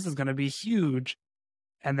shit, this is going to be huge.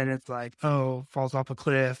 And then it's like, oh, falls off a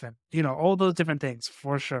cliff. And, all those different things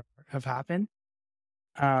for sure have happened.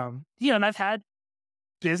 And I've had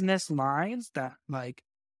business lines that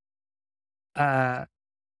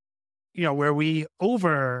where we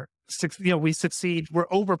we succeed, we're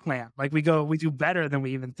over plan. We do better than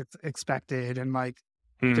we even expected. And the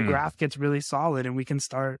graph gets really solid and we can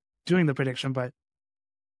start doing the prediction, but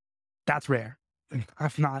that's rare.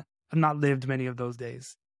 I've not lived many of those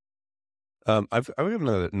days. I've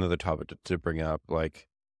another topic to bring up,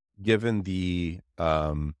 given the,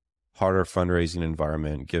 harder fundraising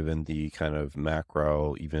environment, given the kind of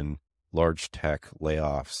macro, even large tech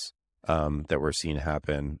layoffs, that we're seeing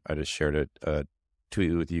happen. I just shared a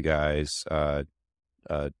tweet with you guys, DoorDash,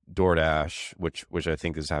 which I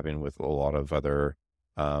think is happening with a lot of other,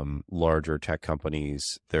 larger tech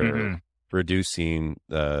companies. They're reducing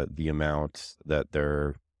the amount that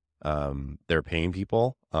they're paying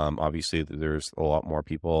people. Obviously there's a lot more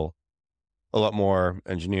people, a lot more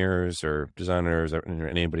engineers or designers, or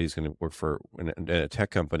anybody's going to work in a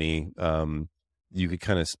tech company. You could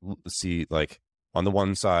kind of see on the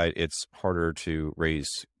one side, it's harder to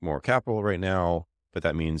raise more capital right now, but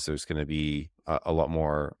that means there's going to be a lot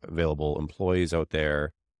more available employees out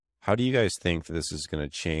there. How do you guys think that this is going to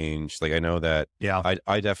change? I know that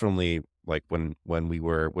I definitely when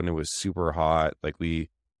it was super hot, we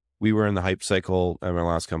were in the hype cycle at my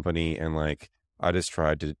last company, and I just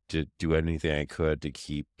tried to do anything I could to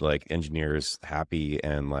keep engineers happy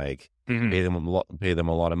and pay them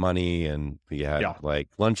a lot of money, and we had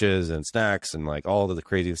lunches and snacks and all of the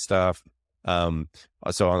crazy stuff.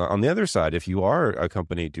 So on the other side, if you are a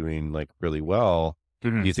company doing really well,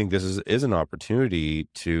 do you think this is an opportunity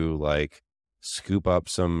to scoop up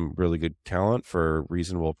some really good talent for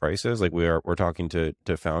reasonable prices? We're talking to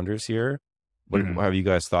founders here. Have you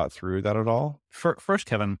guys thought through that at all? First,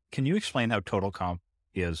 Kevin, can you explain how total comp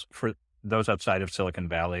is for those outside of Silicon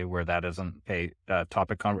Valley, where that isn't a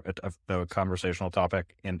topic, the conversational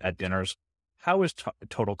topic at dinners? How is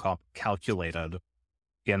total comp calculated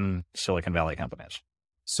in Silicon Valley companies?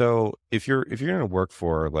 So if you're going to work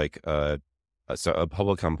for a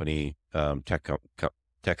public company, tech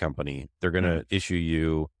company, they're going to issue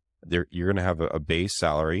you. You're going to have a base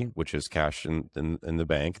salary, which is cash in the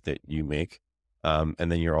bank that you make.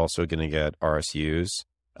 And then you're also going to get RSUs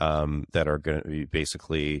that are going to be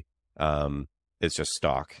basically, it's just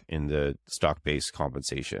stock in the stock-based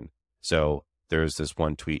compensation. So there's this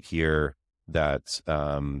one tweet here that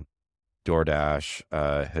DoorDash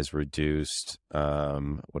has reduced,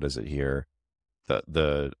 what is it here?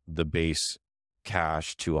 The base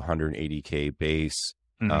cash to 180K base,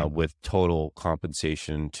 with total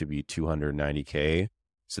compensation to be 290K.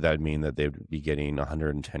 So that'd mean that they'd be getting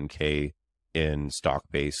 110K in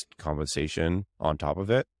stock-based compensation on top of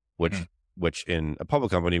it, which in a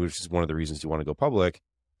public company, which is one of the reasons you want to go public,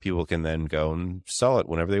 people can then go and sell it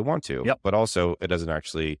whenever they want to. Yep. But also it doesn't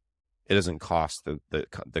cost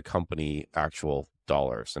the company actual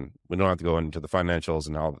dollars. And we don't have to go into the financials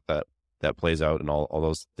and how that plays out and all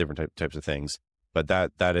those different types of things. But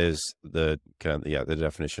that is the kind of, the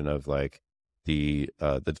definition of like the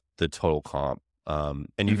total comp.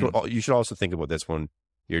 And you should also think about this when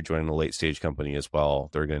you're joining a late stage company as well.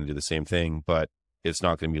 They're going to do the same thing, but it's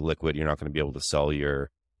not going to be liquid. You're not going to be able to sell your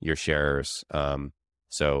shares.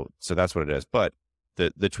 So that's what it is. But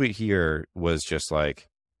the tweet here was just like,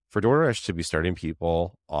 for DoorDash to be starting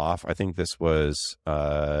people off, I think this was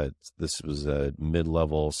a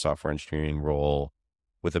mid-level software engineering role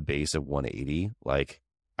with a base of 180. Like,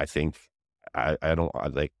 I think I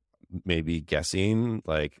like, maybe guessing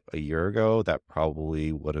like a year ago, that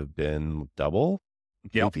probably would have been double.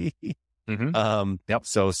 Maybe. Yep.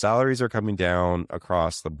 So salaries are coming down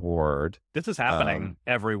across the board. This is happening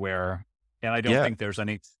everywhere. And I don't think there's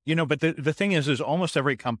any, but the thing is almost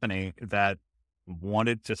every company that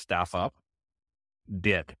wanted to staff up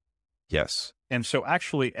did. Yes. And so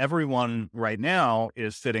actually everyone right now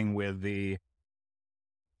is sitting with the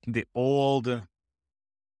old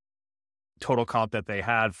total comp that they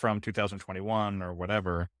had from 2021 or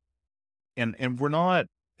whatever. And we're not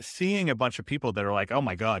seeing a bunch of people that are like, oh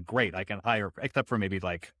my God, great, I can hire, except for maybe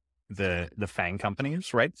like the FANG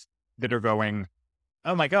companies, right? That are going,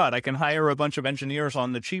 oh my God, I can hire a bunch of engineers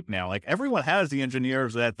on the cheap now. Like, everyone has the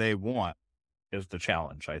engineers that they want is the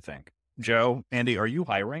challenge, I think. Joe, Andy, are you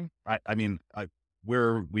hiring?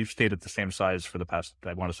 We've stayed at the same size for the past,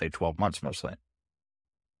 I want to say 12 months mostly.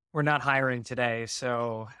 We're not hiring today.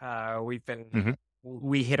 So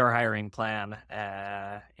we hit our hiring plan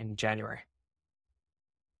in January.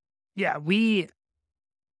 Yeah, we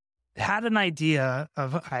had an idea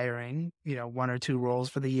of hiring, 1 or 2 roles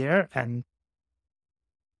for the year. And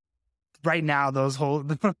right now, those whole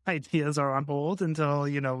ideas are on hold until,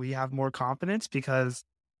 we have more confidence, because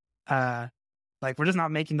like, we're just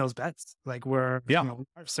not making those bets. Like, we're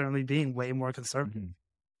certainly being way more conservative.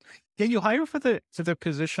 Yeah, you hire for the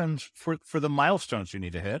positions for the milestones you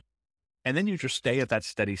need to hit, and then you just stay at that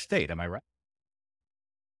steady state. Am I right?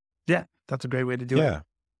 Yeah, that's a great way to do it. Yeah.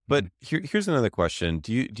 But here's another question.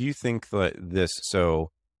 Do you think that this,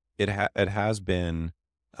 so it has been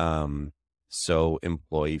so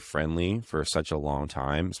employee friendly for such a long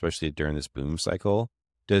time, especially during this boom cycle?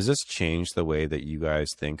 Does this change the way that you guys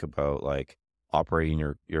think about like operating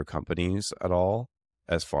your companies at all,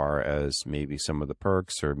 as far as maybe some of the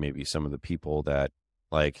perks or maybe some of the people that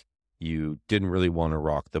like you didn't really want to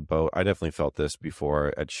rock the boat? I definitely felt this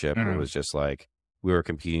before at Shyp. It was just like, we were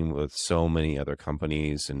competing with so many other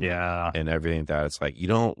companies and everything that it's like, you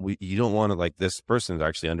don't want to, like, this person is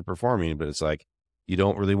actually underperforming, but it's like, you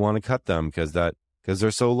don't really want to cut them because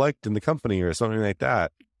they're so liked in the company or something like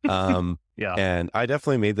that. And I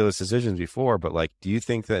definitely made those decisions before, but like, do you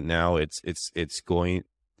think that now it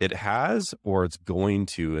has, or it's going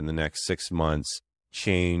to, in the next 6 months,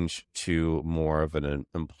 change to more of an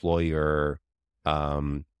employer,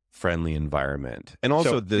 friendly environment? And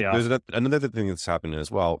also there's another thing that's happening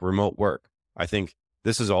as well, remote work. I think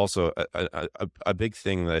this is also a big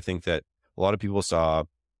thing that I think that a lot of people saw,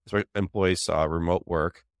 employees saw remote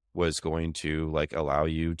work was going to like allow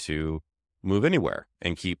you to move anywhere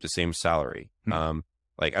and keep the same salary.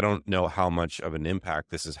 Like, I don't know how much of an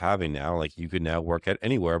impact this is having now. Like, you could now work at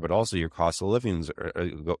anywhere, but also your cost of living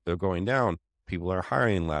are going down. People are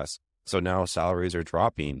hiring less. So now salaries are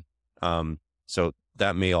dropping. So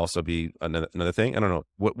that may also be another thing. I don't know.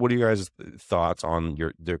 What are your guys' thoughts on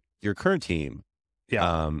your current team?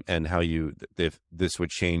 And how if this would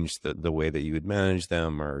change the way that you would manage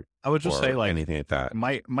them, or I would just say, like, anything like that.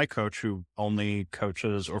 My coach, who only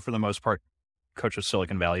coaches, or for the most part coaches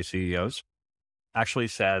Silicon Valley CEOs, actually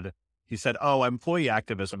said, oh, employee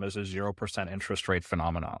activism is a 0% interest rate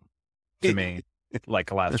phenomenon to me,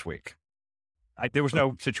 like last week. There was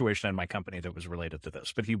no situation in my company that was related to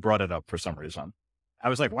this, but he brought it up for some reason. I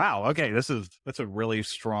was like, wow, okay, that's a really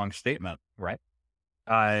strong statement, right?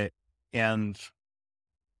 And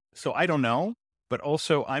so I don't know, but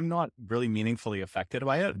also I'm not really meaningfully affected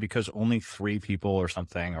by it because only 3 people or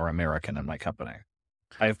something are American in my company.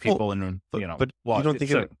 I have people but you don't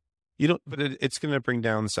think it's going to bring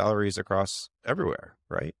down salaries across everywhere,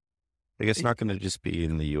 right? Like, it's not going to just be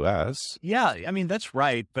in the US. Yeah, I mean, that's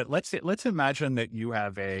right. But let's imagine that you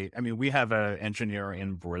have we have an engineer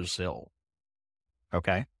in Brazil.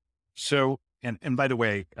 Okay. So, and by the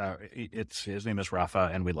way, his name is Rafa,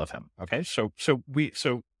 and we love him. Okay. So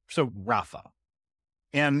Rafa,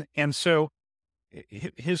 and so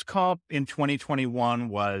his comp in 2021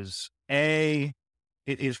 was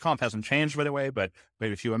his comp hasn't changed, by the way, but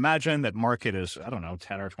if you imagine that market is, I don't know,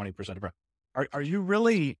 10 or 20%, are you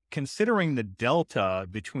really considering the delta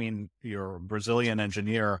between your Brazilian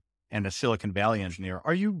engineer and a Silicon Valley engineer,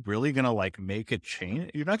 are you really going to like make a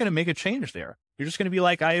change? You're not going to make a change there. You're just going to be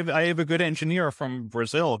like, I have a good engineer from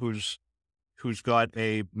Brazil who's got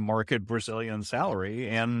a market Brazilian salary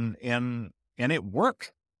and it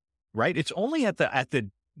worked, right? It's only at the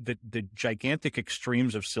gigantic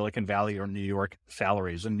extremes of Silicon Valley or New York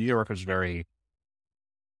salaries, and New York is very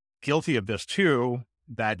guilty of this too,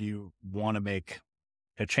 that you want to make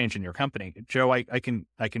a change in your company. Joe, I can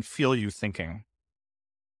feel you thinking.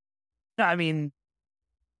 No, I mean,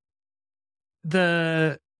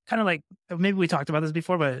 the kind of like, maybe we talked about this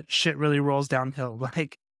before, but shit really rolls downhill.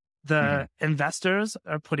 Like the investors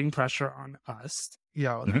are putting pressure on us,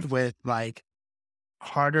 with like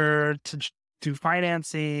harder to do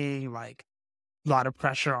financing, like a lot of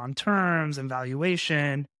pressure on terms and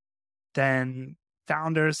valuation. Then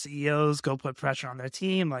founders, CEOs go put pressure on their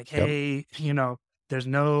team, like, hey, there's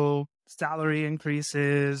no salary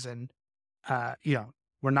increases, and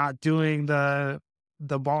we're not doing the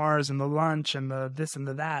bars and the lunch and the this and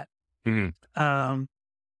the that.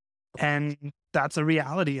 And that's a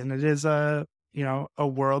reality, and it is a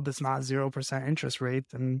world that's not 0% interest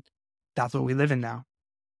rates, and that's what we live in now.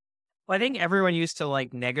 Well, I think everyone used to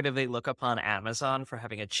like negatively look upon Amazon for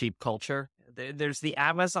having a cheap culture. There's the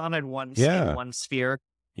Amazon in one sphere,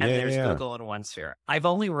 and there's Google in one sphere. I've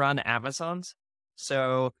only run Amazons,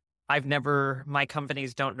 so my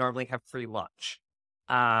companies don't normally have free lunch.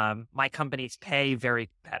 My companies pay very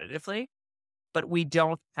competitively, but we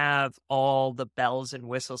don't have all the bells and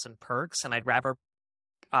whistles and perks. And I'd rather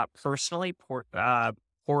personally pour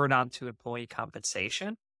it onto employee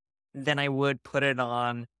compensation than I would put it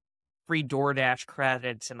on free DoorDash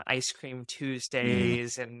credits and ice cream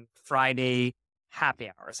Tuesdays and Friday happy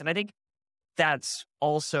hours. And I think that's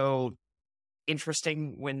also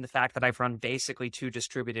interesting when the fact that I've run basically 2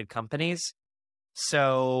 distributed companies.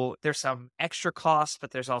 So there's some extra costs,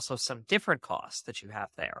 but there's also some different costs that you have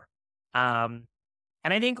there. And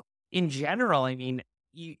I think in general, I mean,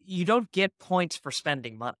 you don't get points for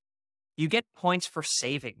spending money. You get points for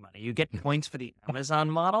saving money. You get points for the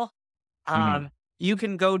Amazon model. You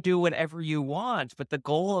can go do whatever you want, but the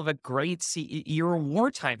goal of a great CEO, you're a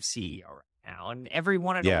wartime CEO right now, and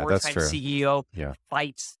everyone in a wartime CEO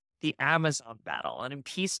fights the Amazon battle. And in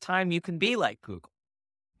peacetime, you can be like Google.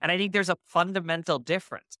 And I think there's a fundamental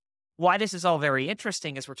difference. Why this is all very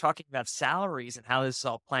interesting is we're talking about salaries and how this is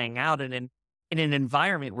all playing out in an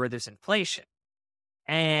environment where there's inflation.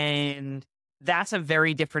 And that's a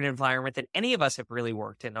very different environment than any of us have really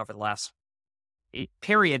worked in over the last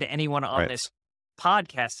period. Anyone on this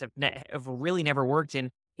podcast have really never worked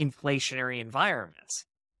in inflationary environments.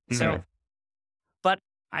 So, but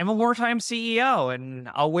I'm a wartime CEO and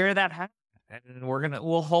I'll wear that hat and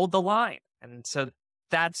we'll hold the line. And so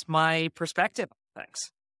that's my perspective on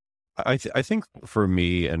things. I think for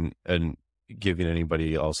me and giving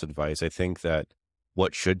anybody else advice, I think that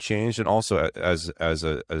what should change, and also as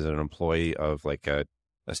an employee of like a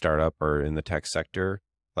startup or in the tech sector,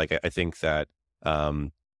 like I think that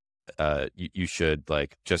you should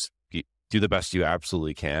like just do the best you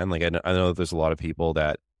absolutely can. Like I know there's a lot of people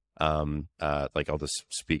that like I'll just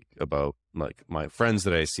speak about like my friends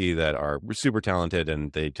that I see that are super talented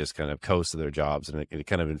and they just kind of coast to their jobs, and it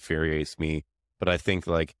kind of infuriates me. But I think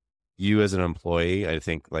like you as an employee, I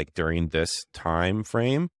think like during this time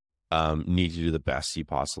frame, need to do the best you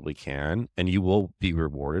possibly can, and you will be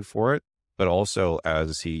rewarded for it. But also as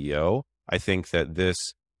a CEO, I think that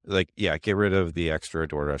this, like, get rid of the extra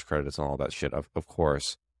DoorDash credits and all that shit, of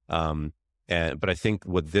course. But I think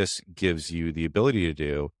what this gives you the ability to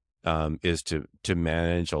do is to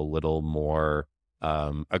manage a little more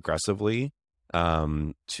aggressively,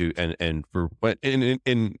 on both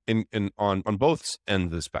ends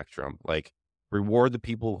of the spectrum. Like, reward the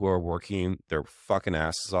people who are working their fucking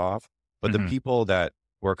asses off, but the people that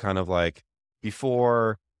were kind of like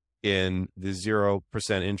before in the 0%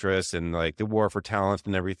 interest and like the war for talent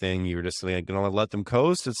and everything, you were just like gonna let them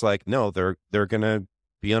coast. It's like, no, they're gonna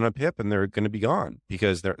be on a pip and they're gonna be gone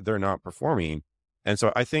because they're not performing. And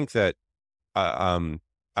so I think that I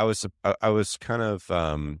was kind of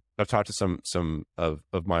I've talked to some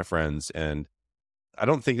of my friends, and I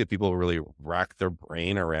don't think that people really rack their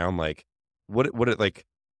brain around like what it like.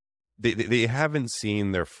 They haven't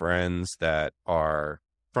seen their friends that are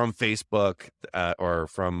from Facebook or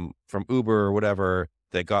from Uber or whatever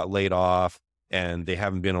that got laid off, and they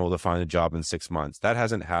haven't been able to find a job in 6 months. That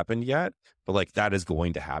hasn't happened yet, but like that is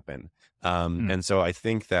going to happen. And so I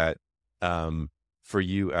think that for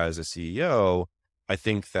you as a CEO, I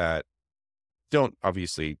think that don't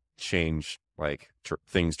obviously change like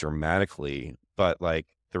things dramatically, but like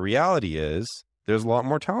the reality is there's a lot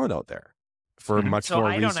more talent out there for much So more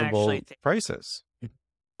I don't reasonable actually think- prices.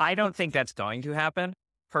 I don't think that's going to happen.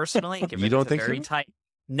 Personally, given You don't it's a think very so? tight.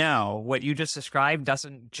 No, what you just described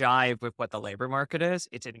doesn't jive with what the labor market is.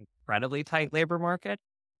 It's an incredibly tight labor market.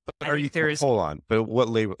 But I are think you there is- hold on? But what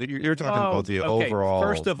labor? You're talking Oh, about the okay. overall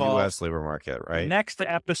First of all, U.S. labor market, right? Next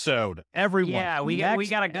episode, everyone. Yeah, we next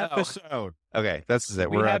gotta go. episode. Okay, that's it.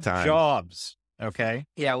 We We're have out of time. jobs. Okay.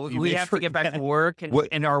 Yeah, You we make have sure to get back you to get- work and What-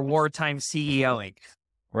 in our wartime CEOing.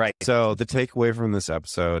 Right. So the takeaway from this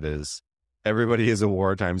episode is everybody is a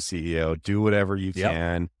wartime CEO. Do whatever you Yep.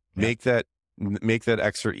 can. Yep. Make that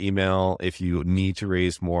extra email if you need to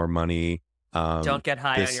raise more money. Don't get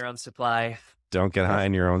high on this- your own supply. Don't get high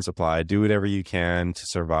in your own supply. Do whatever you can to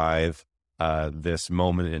survive this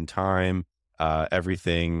moment in time.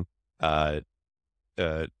 Everything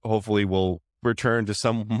hopefully will return to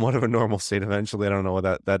somewhat of a normal state eventually. I don't know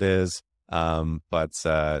what that is. But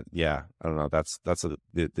yeah, I don't know. That's the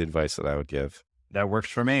advice that I would give. That works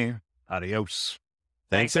for me. Adios.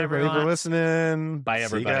 Thanks Thanks, everybody for everyone. listening. Bye, See you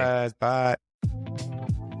everybody. guys. Bye.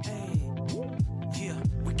 Hey, yeah,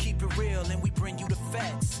 we keep it real and we bring you the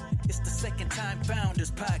facts. It's the Second Time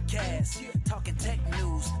Founders podcast. Talking tech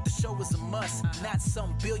news, the show is a must. Not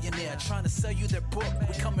some billionaire trying to sell you their book.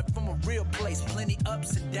 We coming from a real place, plenty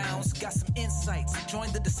ups and downs. Got some insights,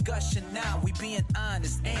 join the discussion now. We being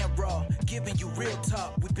honest and raw, giving you real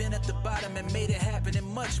talk. We've been at the bottom and made it happen and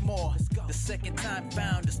much more. The Second Time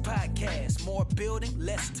Founders podcast. More building,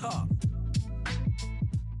 less talk.